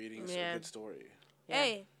be creating a good story. Yeah.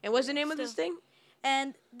 Hey. And what's the name of this Still. thing?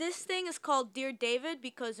 And this thing is called Dear David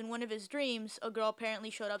because in one of his dreams, a girl apparently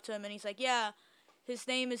showed up to him and he's like, yeah, his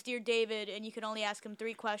name is Dear David, and you can only ask him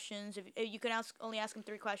 3 questions. If you can only ask him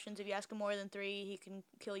 3 questions. If you ask him more than 3, he can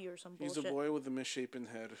kill you or some He's bullshit. a boy with a misshapen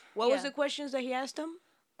head. What was Yeah. the questions that he asked him?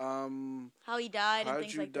 How he died and How'd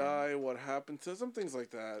things you like die? that. What happened? So some things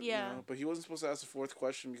like that. Yeah. You know? But he wasn't supposed to ask the 4th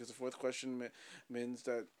question because the 4th question means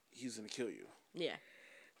that he's gonna kill you. Yeah.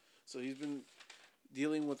 So he's been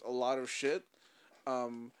dealing with a lot of shit.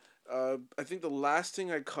 I think the last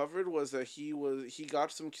thing I covered was that he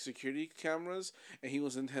got some security cameras and he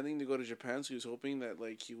was intending to go to Japan, so he was hoping that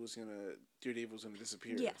Dear David was gonna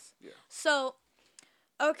disappear. Yes. Yeah. So,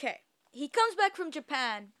 okay, he comes back from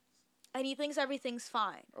Japan, and he thinks everything's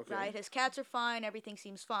fine. Okay. Right? His cats are fine. Everything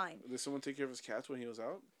seems fine. Did someone take care of his cats when he was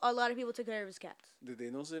out? A lot of people took care of his cats. Did they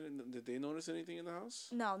notice anything in the house?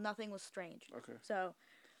 No, nothing was strange. Okay. So,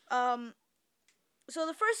 so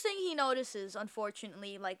the first thing he notices,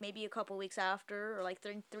 unfortunately, like maybe a couple weeks after, or like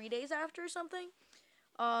 3 days after or something,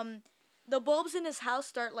 the bulbs in his house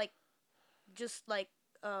start just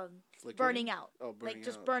Flickering? burning out. Oh, burning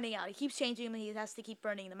just out. burning out. He keeps changing them and he has to keep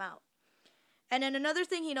burning them out. And then another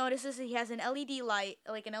thing he notices is he has an LED light,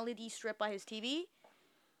 like an LED strip by his TV,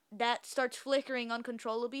 that starts flickering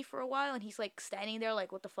uncontrollably for a while, and he's like standing there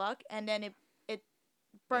like, what the fuck? And then it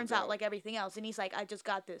burns out like everything else, and he's like, I just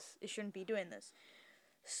got this. It shouldn't be doing this.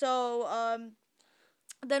 So,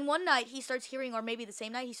 then one night he starts hearing, or maybe the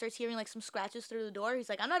same night, he starts hearing like some scratches through the door. He's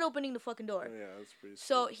like, I'm not opening the fucking door. Oh, yeah, that's pretty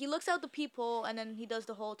So scary. he looks out the peephole, and then he does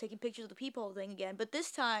the whole taking pictures of the peephole thing again. But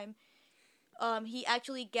this time, he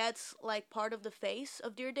actually gets like part of the face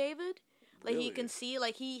of Dear David. Like you can Really? see,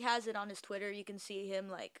 like he has it on his Twitter. You can see him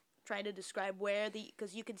like trying to describe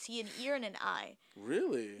because you can see an ear and an eye.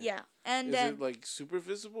 Really? Yeah, and Is then it like super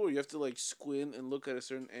visible, or you have to like squint and look at a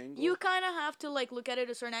certain angle? you kind of have to like look at it at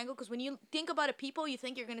a certain angle because when you think about a peephole, you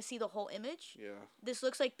think you're gonna see the whole image. Yeah. This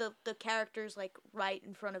looks like the character's like right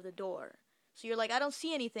in front of the door. So you're like, I don't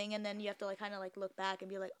see anything, and then you have to like kind of like look back and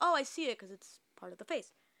be like, oh, I see it because it's part of the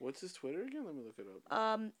face. What's his Twitter again? Let me look it up.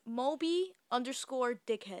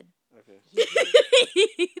 Moby_dickhead. Okay.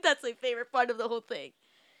 That's my favorite part of the whole thing.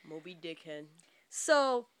 Moby Dickhead.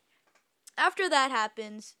 So after that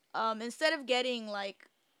happens, instead of getting like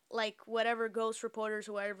whatever ghost reporters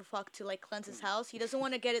or whatever fuck to like cleanse his house, he doesn't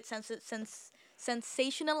want to get it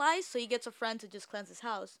sensationalized, so he gets a friend to just cleanse his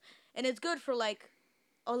house, and it's good for like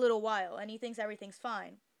a little while, and he thinks everything's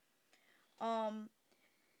fine.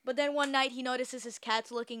 But then one night he notices his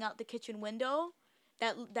cat's looking out the kitchen window.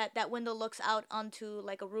 That window looks out onto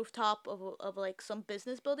like a rooftop of like some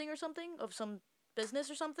business building or something, of some business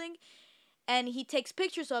or something. And he takes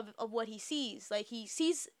pictures of what he sees. Like he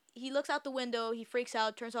looks out the window, he freaks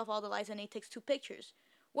out, turns off all the lights, and he takes 2 pictures.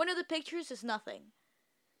 One of the pictures is nothing.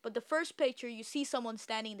 But the first picture, you see someone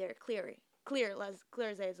standing there clear as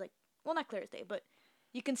day. It's like, well, not clear as day, but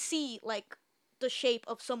you can see like the shape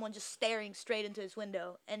of someone just staring straight into his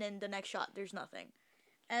window, and then the next shot there's nothing.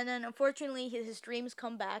 And then unfortunately his dreams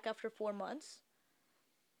come back after 4 months,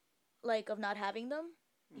 like of not having them.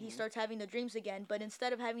 He starts having the dreams again, but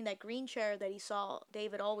instead of having that green chair that he saw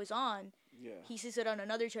David always on, he sees it on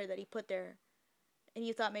another chair that he put there, and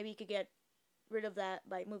he thought maybe he could get rid of that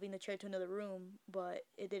by moving the chair to another room, but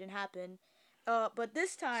it didn't happen. But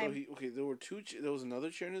this time, So there were 2. There was another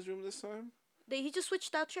chair in his room this time. he just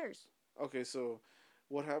switched out chairs. Okay, so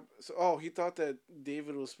what happened? So he thought that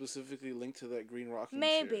David was specifically linked to that green rocking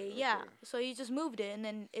chair. Maybe, yeah. Okay. So he just moved it, and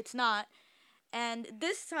then it's not. And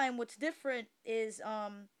this time, what's different is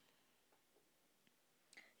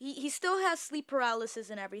he still has sleep paralysis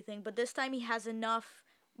and everything, but this time he has enough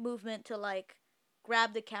movement to like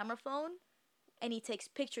grab the camera phone, and he takes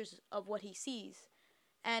pictures of what he sees.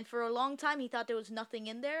 And for a long time, he thought there was nothing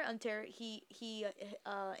in there until he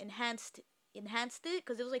enhanced it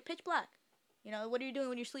because it was like pitch black. You know, what are you doing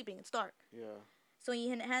when you're sleeping? It's dark. Yeah. So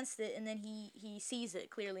he enhanced it, and then he sees it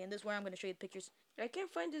clearly. And this is where I'm going to show you the pictures. I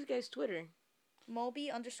can't find this guy's Twitter.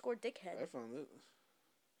 Moby_dickhead. I found it.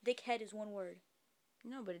 Dickhead is one word.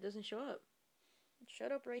 No, but it doesn't show up.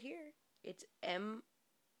 Shut up right here. It's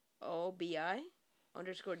MOBI_dickhead.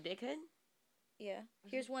 Yeah.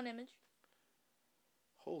 Here's one image.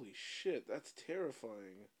 Holy shit, that's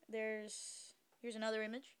terrifying. Here's another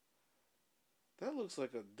image. That looks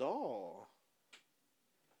like a doll.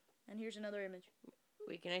 And here's another image.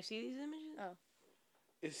 Wait, can I see these images? Oh.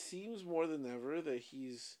 It seems more than ever that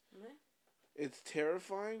he's... It's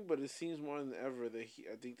terrifying, but it seems more than ever that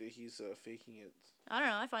I think that he's faking it. I don't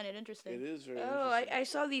know. I find it interesting. It is very Oh, interesting. I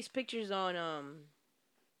saw these pictures on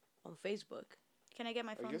Facebook. Can I get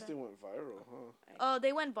my phone I guess back? they went viral, huh? Oh,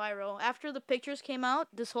 they went viral. After the pictures came out,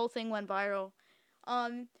 this whole thing went viral.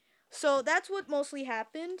 So that's what mostly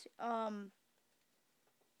happened.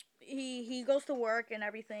 He goes to work and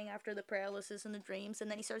everything after the paralysis and the dreams, and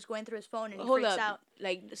then he starts going through his phone and he Hold freaks up. out.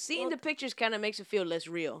 Like, seeing the pictures kind of makes it feel less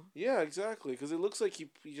real. Yeah, exactly. Because it looks like he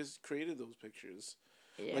just created those pictures.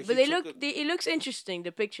 Yeah, Like but he they took look. It looks interesting.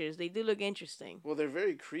 The pictures. They do look interesting. Well, they're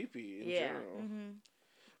very creepy in Yeah. general. Mm-hmm.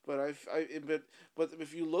 But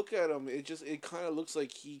if you look at him, it kind of looks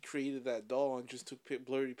like he created that doll and just took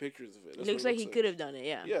blurry pictures of it. It That's looks what like he could have done it.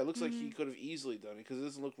 Yeah. Yeah, it looks like he could have easily done it because it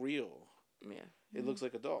doesn't look real. Yeah. It looks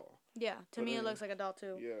like a doll. Yeah, to But me it anyway. looks like a doll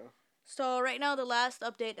too. Yeah. So right now the last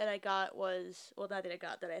update that I got was, well, not that I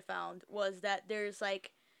got, that I found was that there's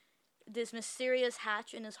like this mysterious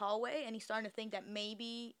hatch in his hallway, and he's starting to think that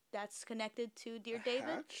maybe that's connected to Dear David,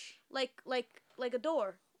 Hatch? like a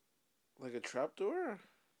door, Like a trapdoor?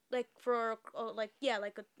 like for like yeah,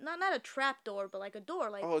 like a not a trap door, but like a door,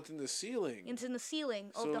 like Oh, it's in the ceiling. it's in the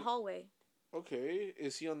ceiling of So- the hallway. Okay,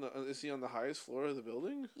 is he on the highest floor of the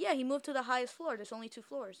building? Yeah, he moved to the highest floor. There's only 2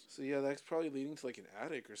 floors. So yeah, that's probably leading to like an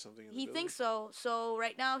attic or something. In the He building. thinks so. So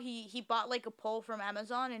right now he bought like a pole from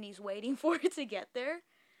Amazon and he's waiting for it to get there,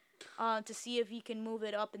 to see if he can move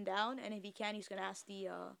it up and down. And if he can, he's gonna ask the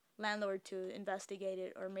landlord to investigate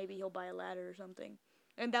it, or maybe he'll buy a ladder or something.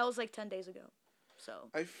 And that was like 10 days ago. So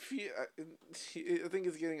I think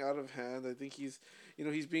it's getting out of hand. I think he's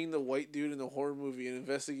being the white dude in the horror movie and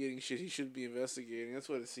investigating shit he shouldn't be investigating. That's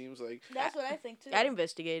what it seems like. that's what I think too. I'd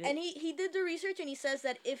investigate it. And he did the research and he says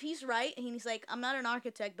that if he's right, and he's like, I'm not an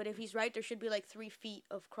architect, but if he's right, there should be like 3 feet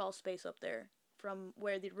of crawl space up there from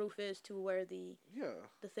where the roof is to where the Yeah,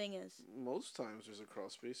 thing is. most times there's a crawl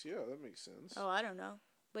space. Yeah, that makes sense. Oh, I don't know.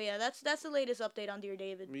 But yeah, that's the latest update on Dear I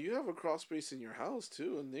David. mean, you have a crawl space in your house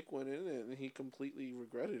too, and Nick went in it and he completely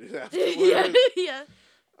regretted it yeah, afterwards. yeah.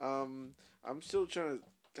 I'm still trying to.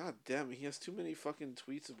 God damn it, he has too many fucking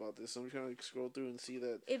tweets about this. I'm trying to scroll through and see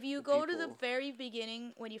that. If you the go to the people- very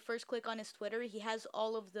beginning, when you first click on his Twitter, he has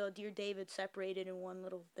all of the Dear David separated in one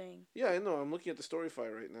little thing. Yeah, I know. I'm looking at the story file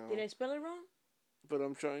right now. Did I spell it wrong? But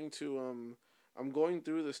I'm trying to I'm going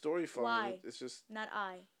through the story file. Why? It's just Not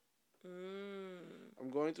I. I'm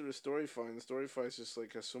going through the story file, and the story file is just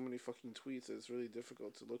like has so many fucking tweets that it's really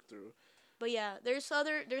difficult to look through. But yeah, there's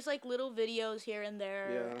like little videos here and there,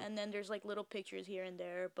 Yeah. and then there's like little pictures here and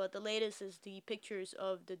there. But the latest is the pictures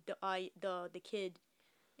of the kid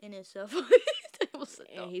in his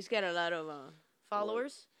And he's got a lot of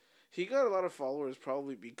followers. He got a lot of followers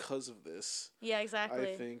probably because of this. Yeah,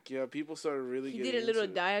 exactly. I think people started really. he getting did a little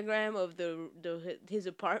into it. diagram of his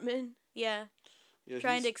apartment. Yeah, Yeah,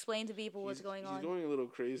 trying to he's- explain to people what's going on. He's going a little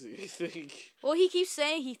crazy. I think. Well, he keeps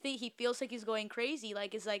saying he feels like he's going crazy.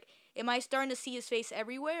 Like, it's like, am I starting to see his face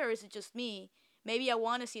everywhere, or is it just me? Maybe I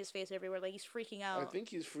want to see his face everywhere. Like, he's freaking out. I think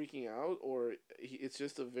he's freaking out, or it's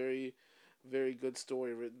just a very, very good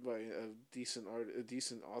story written by a decent author. A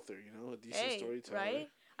decent storyteller. right?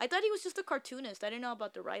 I thought he was just a cartoonist. I didn't know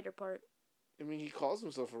about the writer part. I mean, he calls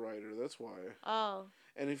himself a writer. That's why. Oh,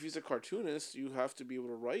 And if he's a cartoonist, you have to be able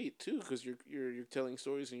to write too, because you're telling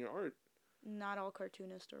stories in your art. not all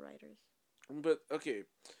cartoonists are writers. But okay,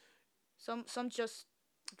 Some just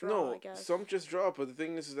draw, no, I guess. some just draw. But the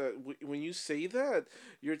thing is that when you say that,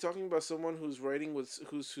 you're talking about someone who's writing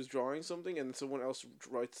who's drawing something, and someone else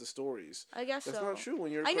writes the stories. I guess That's so. not true.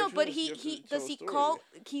 When you're a I know, but cartoonist, you have to does tell a he story. call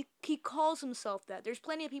he calls himself that? There's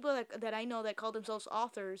plenty of people that I know that call themselves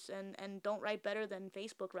authors and don't write better than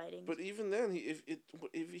Facebook writing. But even then,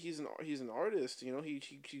 if he's an artist,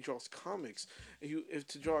 he draws comics. If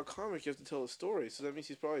to draw a comic, you have to tell a story. So that means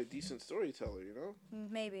he's probably a decent storyteller.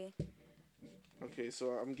 Maybe. Okay, so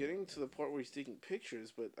I'm getting to the part where he's taking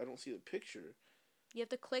pictures, but I don't see the picture. You have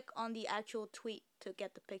to click on the actual tweet to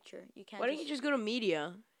get the picture. You can't. Why don't you just go to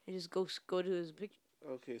media and just go to his picture?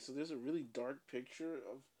 Okay, so there's a really dark picture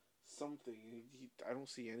of something. I don't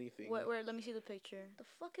see anything. Where? Let me see the picture. The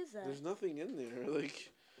fuck is that? There's nothing in there.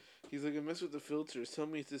 Like, he's like, I mess with the filters. Tell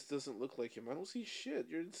me if this doesn't look like him. I don't see shit.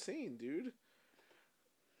 You're insane, dude.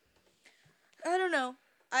 I don't know.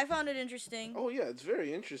 I found it interesting. Oh yeah, it's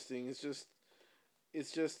very interesting.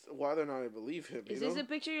 It's just whether or not I believe him. Is this the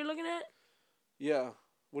picture you're looking at? Yeah.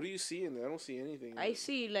 What do you see in there? I don't see anything. I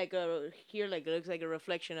see like it looks like a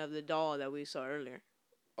reflection of the doll that we saw earlier.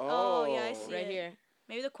 Oh, yeah, I see Right it. here.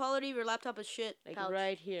 Maybe the quality of your laptop is shit. Like Pouch.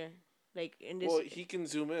 right here. Like in this. Well, he can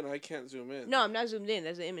zoom in. I can't zoom in. No, I'm not zoomed in.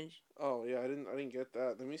 That's the image. Oh yeah, I didn't get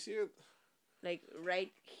that. Let me see it. Like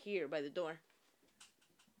right here by the door.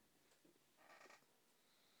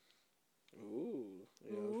 Ooh.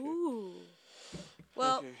 Yeah, okay. Ooh.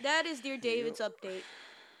 Well, Okay. that is Dear David's update.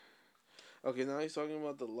 Okay, now he's talking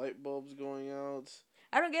about the light bulbs going out.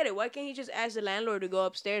 I don't get it. Why can't he just ask the landlord to go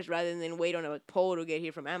upstairs rather than wait on a pole to get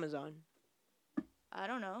here from Amazon? I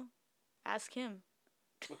don't know. Ask him.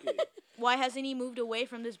 Okay. Why hasn't he moved away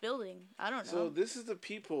from this building? I don't know. So this is the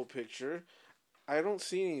peephole picture. I don't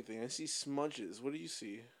see anything. I see smudges. What do you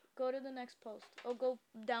see? Go to the next post. Or go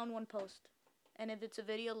down one post. And if it's a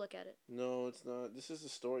video, look at it. No, it's not. This is a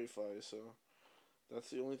story fly, so that's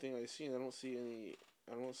the only thing I see. And I don't see any.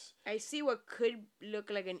 I see what could look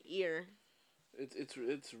like an ear.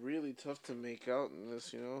 It's really tough to make out in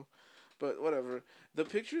this, you know. But whatever. The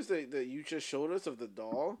pictures that you just showed us of the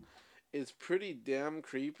doll is pretty damn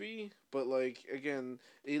creepy. But like again,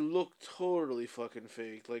 it looked totally fucking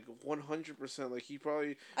fake. Like 100%. Like he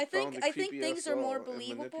probably. I think creepy-ass things are more doll and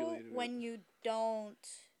believable manipulated it. when you don't.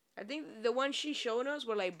 I think the ones she showed us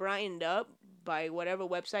were like brightened up by whatever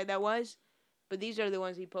website that was. But these are the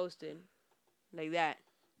ones he posted. Like that.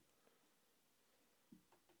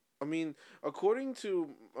 I mean, according to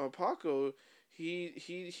Paco,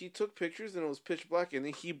 he took pictures and it was pitch black, and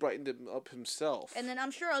then he brightened it up himself. And then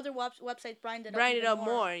I'm sure other websites brightened it Brightened it up up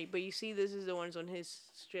even more. But you see, this is the ones on his,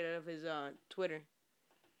 straight out of his Twitter.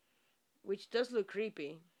 Which does look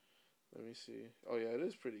creepy. Let me see. Oh yeah, it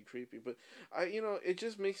is pretty creepy. But it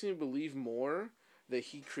just makes me believe more that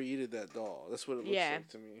he created that doll. That's what it looks like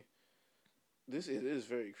to me. It is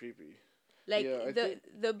very creepy. Like Yeah,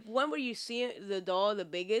 the one where you see the doll, the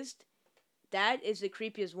biggest, that is the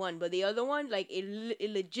creepiest one. But the other one, like it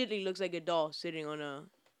legitimately looks like a doll sitting on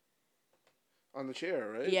the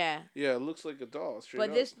chair, right? Yeah. Yeah, it looks like a doll. Straight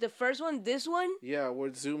But up. the first one, this one. Yeah, where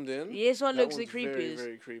it's zoomed in. This one that looks the one's very, creepiest.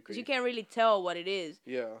 very creepy. Because you can't really tell what it is.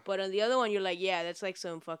 Yeah. But on the other one, you're like, yeah, that's like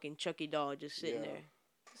some fucking Chucky doll just sitting there.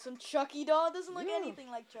 Some Chucky doll doesn't look anything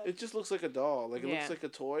like Chucky. It just looks like a doll. Like it Yeah. looks like a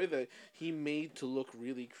toy that he made to look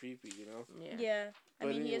really creepy. You know. Yeah. I But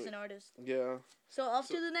mean, he is anyway, an artist. Yeah. So off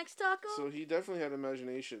to the next taco. So he definitely had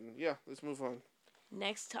imagination. Yeah. Let's move on.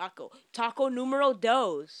 Next taco. Taco numero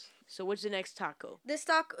dos. So what's the next taco?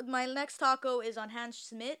 My next taco is on Hans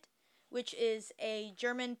Schmidt, which is a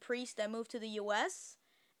German priest that moved to the U.S.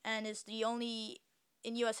 and is the only,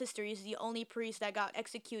 in U.S. history, is the only priest that got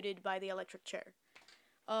executed by the electric chair.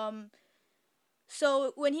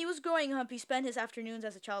 So when he was growing up, he spent his afternoons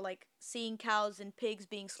as a child, like, seeing cows and pigs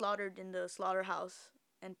being slaughtered in the slaughterhouse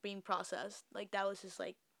and being processed. Like, that was his,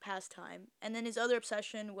 like, pastime. And then his other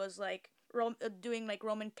obsession was, like, doing, like,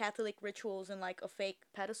 Roman Catholic rituals and, like, a fake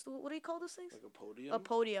pedestal. What do you call those things? Like a podium. A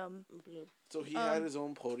podium. So he had his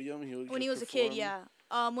own podium. When he was a kid, yeah.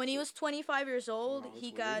 When he was 25 years old, Wow,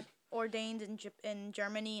 he that's got weird. ordained in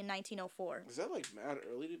Germany in 1904. Is that like mad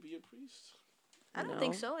early to be a priest? I don't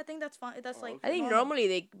think No. so. I think that's fine. That's like. okay. I think normal.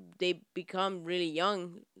 normally they become really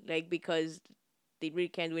young, like because they really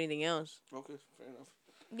can't do anything else. Okay, fair enough.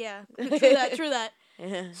 Yeah, true that. True that.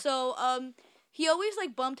 Yeah. So he always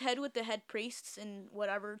like bumped head with the head priests in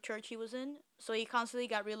whatever church he was in. So he constantly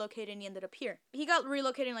got relocated and he ended up here. He got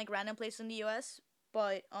relocated in like random places in the U.S.,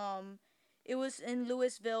 but it was in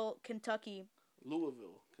Louisville, Kentucky.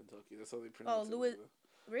 Louisville, Kentucky. That's how they pronounce it. Louis.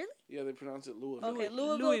 Really? Yeah, they pronounce it Louisville. Okay,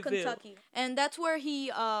 Louisville, Kentucky, and that's where he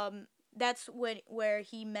that's where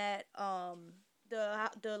he met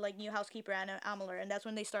the like new housekeeper Anna Amler, and that's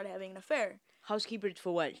when they started having an affair. Housekeeper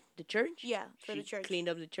for what? The church? Yeah, for She the church. cleaned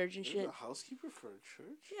up the church and There's shit. a housekeeper for a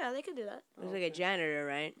church? Yeah, they could do that. It was like a janitor,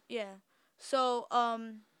 right? Yeah. So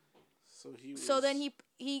So he was... so then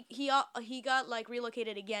he got like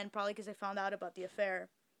relocated again, probably because they found out about the affair.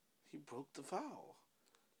 He broke the vow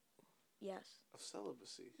Yes. of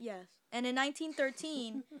celibacy. Yes. And in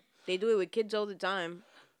 1913, They do it with kids all the time,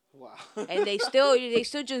 Wow. and they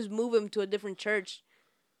still just move him to a different church.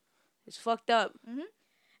 It's fucked up.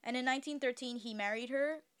 and in 1913 he married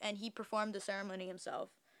her and he performed the ceremony himself.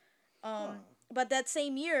 But that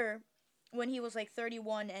same year, when he was like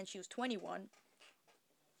 31 and she was 21,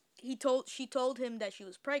 she told him that she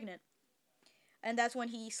was pregnant, and that's when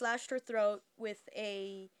he slashed her throat with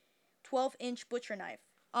a 12-inch butcher knife.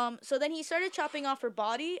 So then he started chopping off her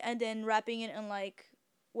body and then wrapping it in like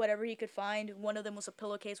whatever he could find. One of them was a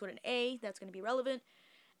pillowcase with an A. That's going to be relevant.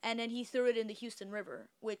 And then he threw it in the Houston River,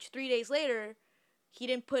 which 3 days later, he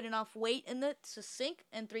didn't put enough weight in it to sink,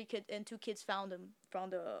 and two kids found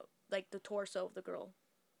the torso of the girl.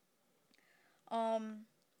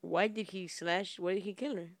 Why did he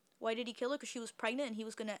kill her? Why did he kill her? Because she was pregnant,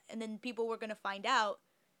 and then people were gonna find out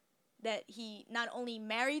that he not only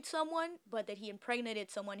married someone, but that he impregnated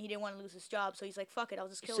someone. He didn't want to lose his job, so he's like, "Fuck it, I'll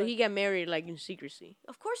just kill her." So he got married like in secrecy.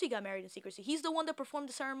 Of course, he got married in secrecy. He's the one that performed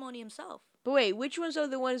the ceremony himself. But wait, which ones are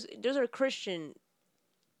the ones? Those are Christian,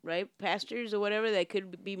 right? Pastors or whatever that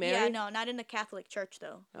could be married. Yeah, no, not in the Catholic Church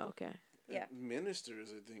though. Oh, okay. Yeah. Ministers,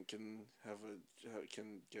 I think, can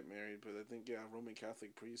get married, but I think Roman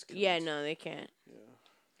Catholic priests can. Yeah, no, they can't.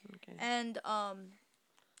 Yeah. Okay. And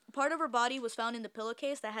part of her body was found in the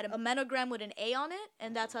pillowcase that had a menogram with an A on it,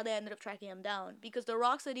 and that's how they ended up tracking him down. Because the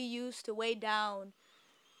rocks that he used to weigh down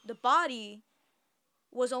the body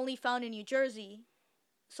was only found in New Jersey,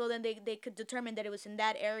 so then they could determine that it was in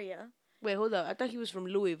that area. Wait, hold up. I thought he was from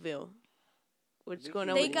Louisville. What's going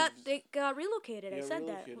on? They with got relocated. I Yeah, said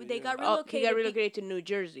relocated, that they yeah. got Oh, relocated. he got relocated to New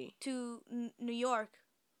Jersey. to New York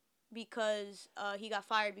because he got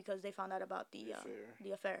fired because they found out about the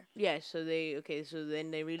affair. Yeah, so so then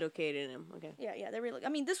they relocated him. Okay. Yeah, they I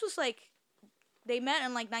mean, this was like they met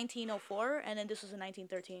in like 1904, and then this was in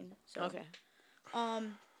 1913. So Okay.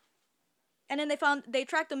 and then they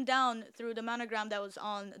tracked him down through the monogram that was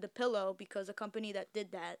on the pillow because the company that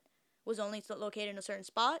did that was only located in a certain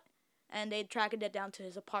spot, and they tracked it down to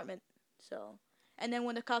his apartment. So. And then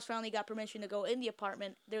when the cops finally got permission to go in the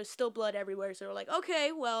apartment, there was still blood everywhere. So they were like,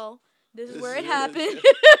 okay, well, this is where it happened.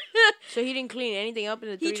 So he didn't clean anything up in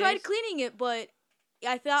the 3 He tried days? cleaning it, but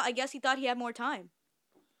I guess he thought he had more time.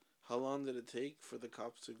 How long did it take for the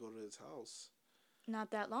cops to go to his house?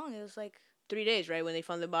 Not that long. It was like, 3 days, right? When they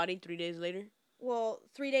found the body, 3 days later? well,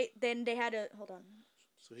 3 days. Then they had to, hold on.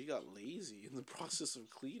 So he got lazy in the process of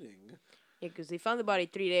cleaning. Yeah, because they found the body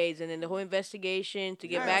 3 days, and then the whole investigation to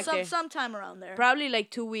get I don't back know, there. sometime around there. Probably like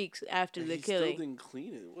 2 weeks after And the he killing. still didn't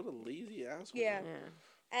clean it. What a lazy asshole. Yeah.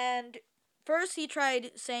 And first he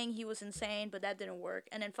tried saying he was insane, but that didn't work.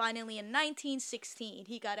 And then finally in 1916,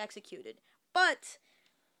 he got executed. But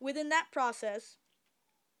within that process,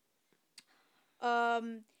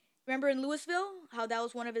 remember in Louisville, how that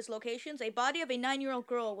was one of his locations? A body of a 9-year-old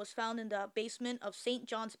girl was found in the basement of St.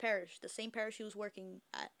 John's Parish, the same parish he was working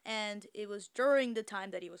at. And it was during the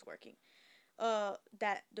time that he was working.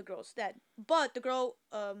 That the girl's dead. But the girl,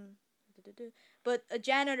 but a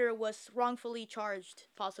janitor was wrongfully charged,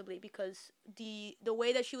 possibly, because the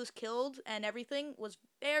way that she was killed and everything was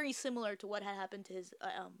very similar to what had happened to his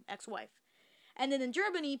ex-wife. And then in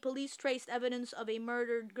Germany, police traced evidence of a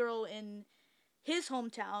murdered girl in his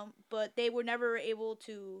hometown, but they were never able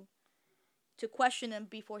to question him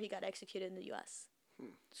before he got executed in the U.S.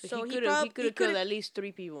 So he could have killed at least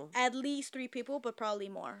 3 people. At least 3 people, but probably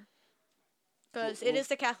more. Because it is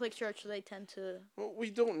the Catholic Church, so they tend to... Well, we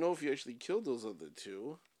don't know if he actually killed those other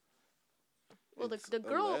 2. Well, It's the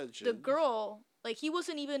alleged. girl, like, he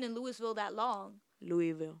wasn't even in Louisville that long.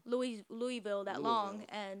 Louisville Louisville long,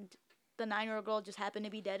 and the 9-year-old girl just happened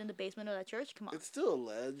to be dead in the basement of that church. Come on. It's still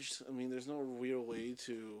alleged. I mean, there's no real way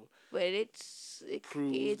to But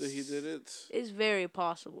prove that he did it. It's very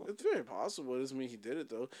possible. It's very possible. It doesn't mean he did it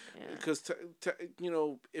though, Yeah. because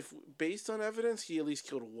if based on evidence, he at least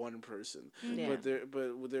killed 1 person. Yeah.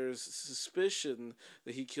 But there's suspicion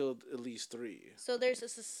that he killed at least 3. So there's a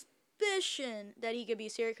suspicion that he could be a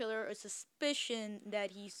serial killer, or a suspicion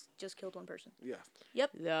that he's just killed 1 person. Yeah.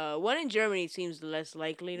 The one in Germany seems less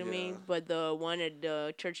likely to me, Yeah. but the one at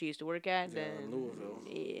the church he used to work at, Yeah, in Louisville.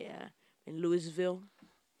 Yeah, in Louisville.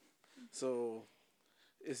 So,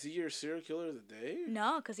 is he your serial killer of the day?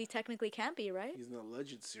 No, because he technically can't be, right? He's an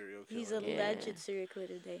alleged serial killer. He's a alleged serial killer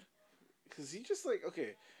today. Because he just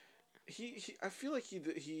okay. He I feel like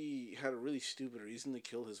he had a really stupid reason to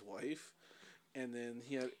kill his wife, and then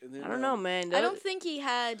I don't know, man. I don't think he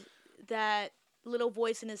had that little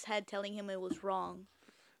voice in his head telling him it was wrong.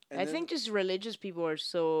 I think just religious people are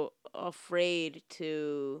so afraid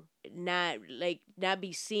to not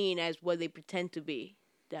be seen as what they pretend to be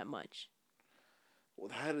that much. Well,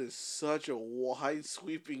 that is such a wide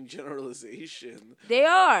sweeping generalization. They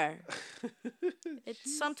are. It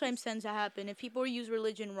sometimes tends to happen if people use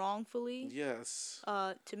religion wrongfully. Yes.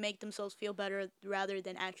 To make themselves feel better rather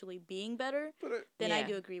than actually being better. But Then I Yeah.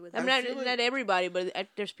 do agree with I'm that. not everybody, but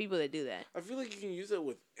there's people that do that. I feel like you can use that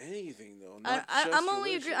with anything though. Not just I'm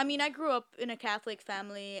only religion. I mean, I grew up in a Catholic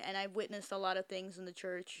family, and I've witnessed a lot of things in the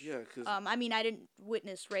church. Yeah, because I mean, I didn't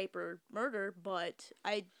witness rape or murder, but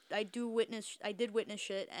I did witness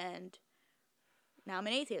shit, and now I'm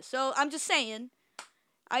an atheist. So I'm just saying,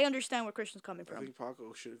 I understand where Christian's coming I from. think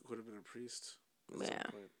Paco could have been a priest. at some Yeah.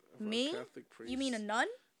 point. A Me? Catholic priest. You mean a nun?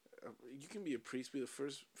 You can be a priest. Be the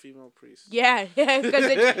first female priest. Yeah, because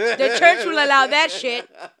the church will allow that shit.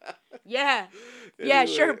 Yeah. Yeah,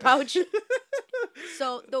 Anyway. sure, Pouch.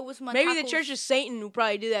 So those my Maybe the tacos- Church of Satan will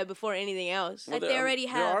probably do that before anything else. That they already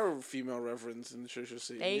There have. are female reverends in the Church of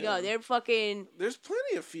Satan. There you yeah. go. They're fucking. There's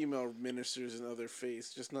plenty of female ministers in other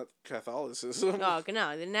faiths, just not Catholicism. Oh,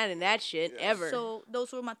 no, they're not in that shit Yeah. ever. So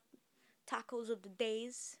those were my tacos of the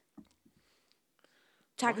days.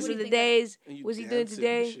 Tacos What of do you the think days. And you What's he doing dancing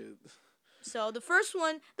and today? shit. So the first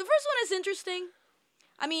one is interesting.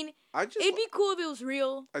 I mean, I just it'd be cool if it was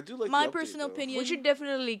real. I do like My the update, personal though. opinion. We should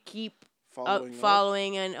definitely keep Following up.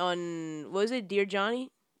 following on what was it, Dear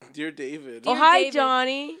Johnny? Dear David. Oh, Dear hi, David.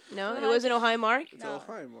 Johnny. No, Oh, it hi. wasn't. Oh, hi, Mark. It's No. all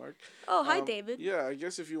hi, Mark. Oh, hi, David. Yeah, I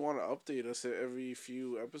guess if you want to update us at every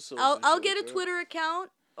few episodes. I'll and shit get a like that. Twitter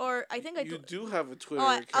account, or I think I You do. do have a Twitter Oh,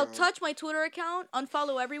 account. I'll touch my Twitter account,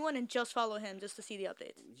 unfollow everyone, and just follow him just to see the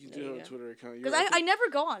updates. You There do you have a go. Twitter account. Because You're- I never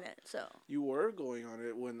go on it, so. You were going on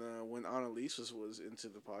it when Annalise was into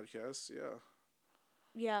the podcast. Yeah.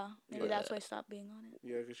 Yeah, maybe Yeah. that's why I stopped being on it.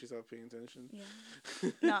 Yeah, because she stopped paying attention. Yeah.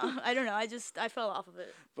 No, I don't know. I fell off of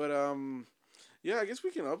it. But yeah, I guess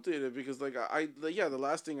we can update it because like the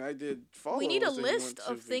last thing I did follow. We need a was that you list went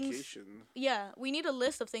to of things- vacation. Yeah, we need a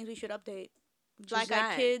list of things we should update. Black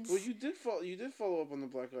that? Eyed Kids. Well, you did follow up on the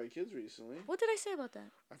Black Eyed Kids recently. What did I say about that?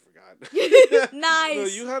 I forgot. Nice. No,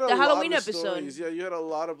 you had a The lot Halloween of episode. stories. Yeah, you had a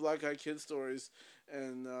lot of Black Eyed Kids stories,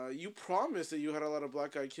 and you promised that you had a lot of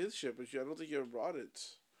Black Eyed Kids shit, but I don't think you ever brought it.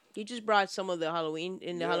 You just brought some of the Halloween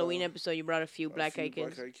in the Yeah. Halloween episode. You brought a few Black Eyed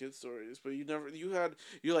Kids. Black Eyed Kids stories, but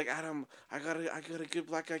you're like, Adam, I got a good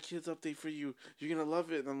Black Eyed Kids update for you. You're gonna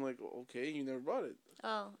love it, and I'm like, okay, you never brought it.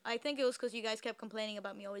 Oh, I think it was because you guys kept complaining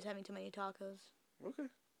about me always having too many tacos. Okay,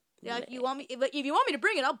 Yeah, if you want me to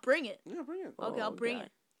bring it, I'll bring it. yeah, bring it. Okay, I'll Oh, bring God.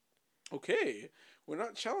 Okay, we're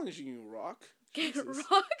not challenging you, Rock. it. Jesus.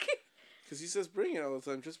 Rock. Because he says bring it all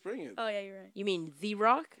the time. Just bring it. Oh yeah, you're right. You mean The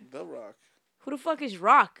Rock? The Rock. Who the fuck is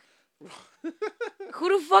Rock?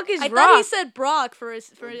 Who the fuck is I Rock? thought he said Brock for an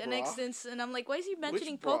Brock? instance, and I'm like, why is he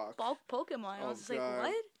mentioning Brock? Pokemon? I Oh, was just like, God.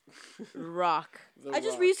 what? Rock. The I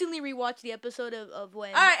just Rock. recently rewatched the episode of when.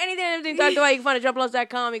 All right, anything and everything talked about, you can find at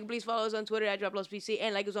droploss.com. You can please follow us on Twitter at droplossPC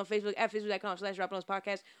and like us on Facebook at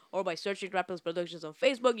facebook.com/droplosspodcast or by searching Droploss Productions on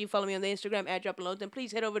Facebook. You follow me on the Instagram at droploss, and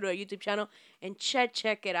please head over to our YouTube channel and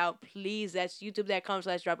check it out, please. That's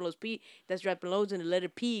youtube.com/droplosp. That's droploss and the letter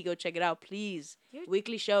P. Go check it out, please. You're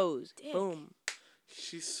Weekly shows. dick. Boom.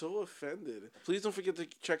 She's so offended. Please don't forget to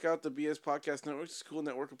check out the BS Podcast Network, a cool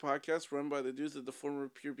network of podcasts run by the dudes at the former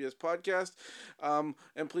Pure BS Podcast.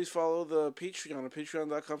 And please follow the Patreon at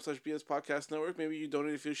patreon.com/BS Podcast Network. Maybe you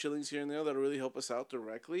donate a few shillings here and there. That'll really help us out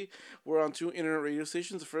directly. We're on 2 internet radio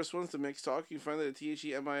stations. The first one's the Mix Talk. You can find that at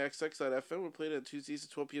THEMIXX.FM. We're played at Tuesdays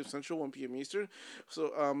at 12 p.m. Central, 1 p.m. Eastern.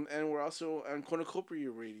 So, and we're also on Cornucopia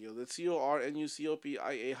Radio. That's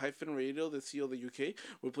CORNUCOPIA-radio. That's CO the UK.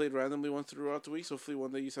 We played randomly once throughout the week, so hopefully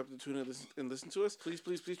one day you just have to tune in and listen to us. Please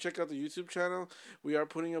check out the YouTube channel. We are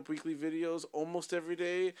putting up weekly videos almost every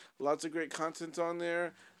day. Lots of great content on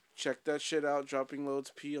there. Check that shit out. Dropping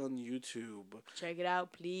Loads P on YouTube. Check it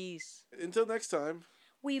out, please. Until next time.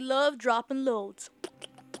 We love dropping loads.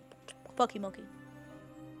 Fuck you, monkey.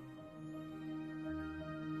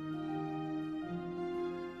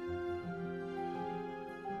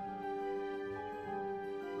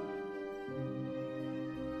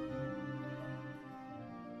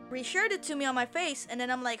 Reshared it to me on my face, and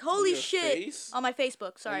then I'm like, holy your shit. face? On my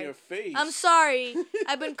Facebook, On sorry. your face. I'm sorry.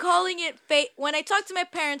 I've been calling it when I talk to my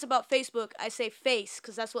parents about Facebook, I say face,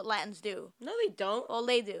 because that's what Latins do. No, they don't. Well,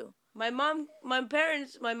 they do. My mom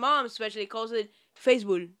especially calls it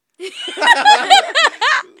Facebook.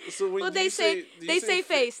 So when Well, do you they say do you they say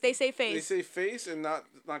face. They say They face. say face and not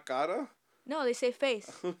cara? No, they say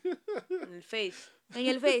face. In the face. En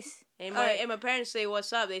el face. And All my, right. and my parents say,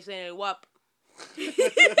 what's up? They say, wop.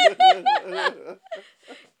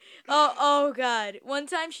 Oh God. One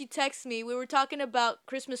time she texted me. We were talking about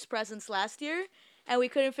Christmas presents last year, and we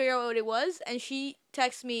couldn't figure out what it was. And she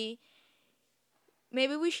texted me,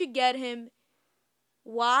 maybe we should get him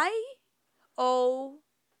YOGINZ.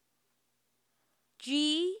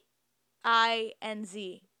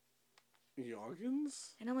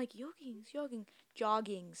 Yoggins? And I'm like,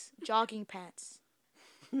 jogging pants.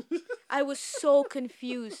 I was so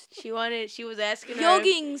confused. She was asking her.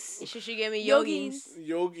 Joggings. Should she get me Yoggins. yogins?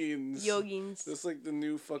 Yogins. Yogins. That's like the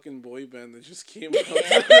new fucking boy band that just came out.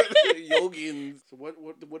 Yogins. So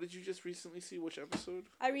what did you just recently see? Which episode?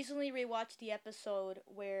 I recently rewatched the episode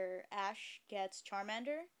where Ash gets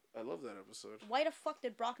Charmander. I love that episode. Why the fuck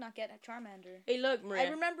did Brock not get a Charmander? Hey, look, Maria. I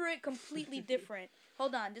remember it completely different.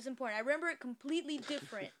 Hold on, this is important. I remember it completely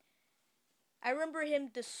different I remember him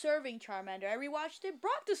deserving Charmander. I rewatched it.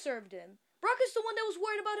 Brock deserved him. Brock is the one that was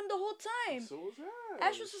worried about him the whole time. So was Ash.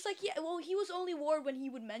 Ash was just like, yeah, well, he was only worried when he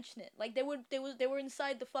would mention it. Like, they were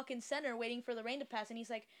inside the fucking center waiting for the rain to pass, and he's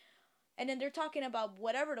like, and then they're talking about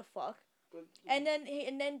whatever the fuck. And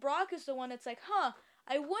then Brock is the one that's like,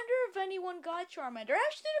 I wonder if anyone got Charmander.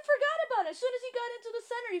 Ash didn't forget about it. As soon as he got into the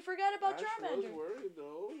center, he forgot about Charmander. Ash was worried,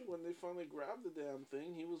 though. When they finally grabbed the damn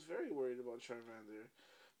thing, he was very worried about Charmander.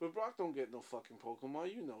 But Brock don't get no fucking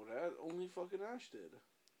Pokemon. You know that. Only fucking Ash did.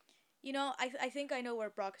 You know, I think I know where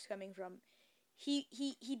Brock is coming from. He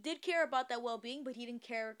did care about that well-being, but he didn't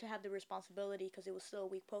care to have the responsibility because it was still a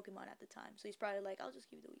weak Pokemon at the time. So he's probably like, I'll just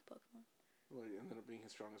give you the weak Pokemon. Well, he ended up being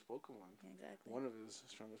his strongest Pokemon. Exactly. One of his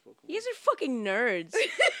strongest Pokemon. You guys are fucking nerds.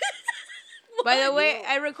 By the way,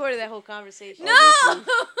 I recorded that whole conversation. No!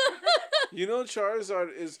 You know,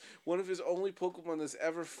 Charizard is one of his only Pokemon that's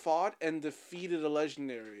ever fought and defeated a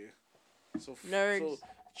legendary. So Nerds. So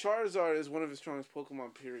Charizard is one of his strongest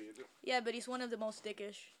Pokemon, period. Yeah, but he's one of the most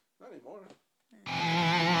dickish. Not anymore.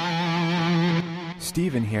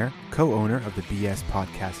 Steven here, co-owner of the BS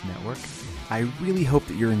Podcast Network. I really hope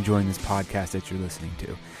that you're enjoying this podcast that you're listening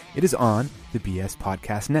to. It is on the BS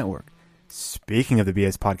Podcast Network. Speaking of the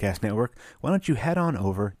BS Podcast Network, why don't you head on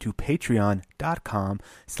over to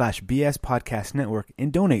patreon.com/BS Podcast Network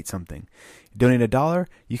and donate something. You donate $1,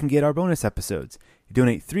 you can get our bonus episodes. You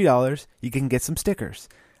donate $3, you can get some stickers.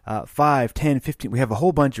 5, 10, 15, we have a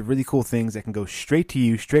whole bunch of really cool things that can go straight to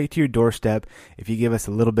you, straight to your doorstep if you give us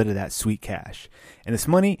a little bit of that sweet cash. And this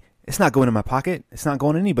money, it's not going in my pocket. It's not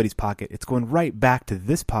going in anybody's pocket. It's going right back to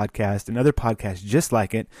this podcast and other podcasts just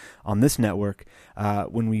like it on this network.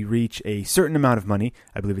 When we reach a certain amount of money,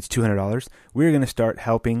 I believe it's $200, we're going to start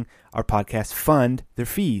helping our podcast fund their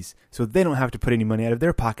fees so they don't have to put any money out of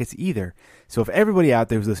their pockets either. So if everybody out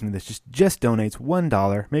there who's listening to this just donates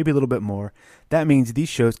 $1, maybe a little bit more, that means these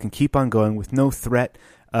shows can keep on going with no threat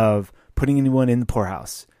of putting anyone in the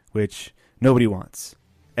poorhouse, which nobody wants,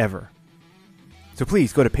 ever. So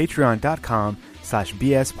please go to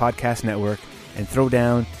patreon.com/BS Podcast Network and throw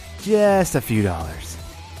down just a few dollars.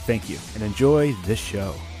 Thank you, and enjoy this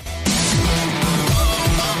show.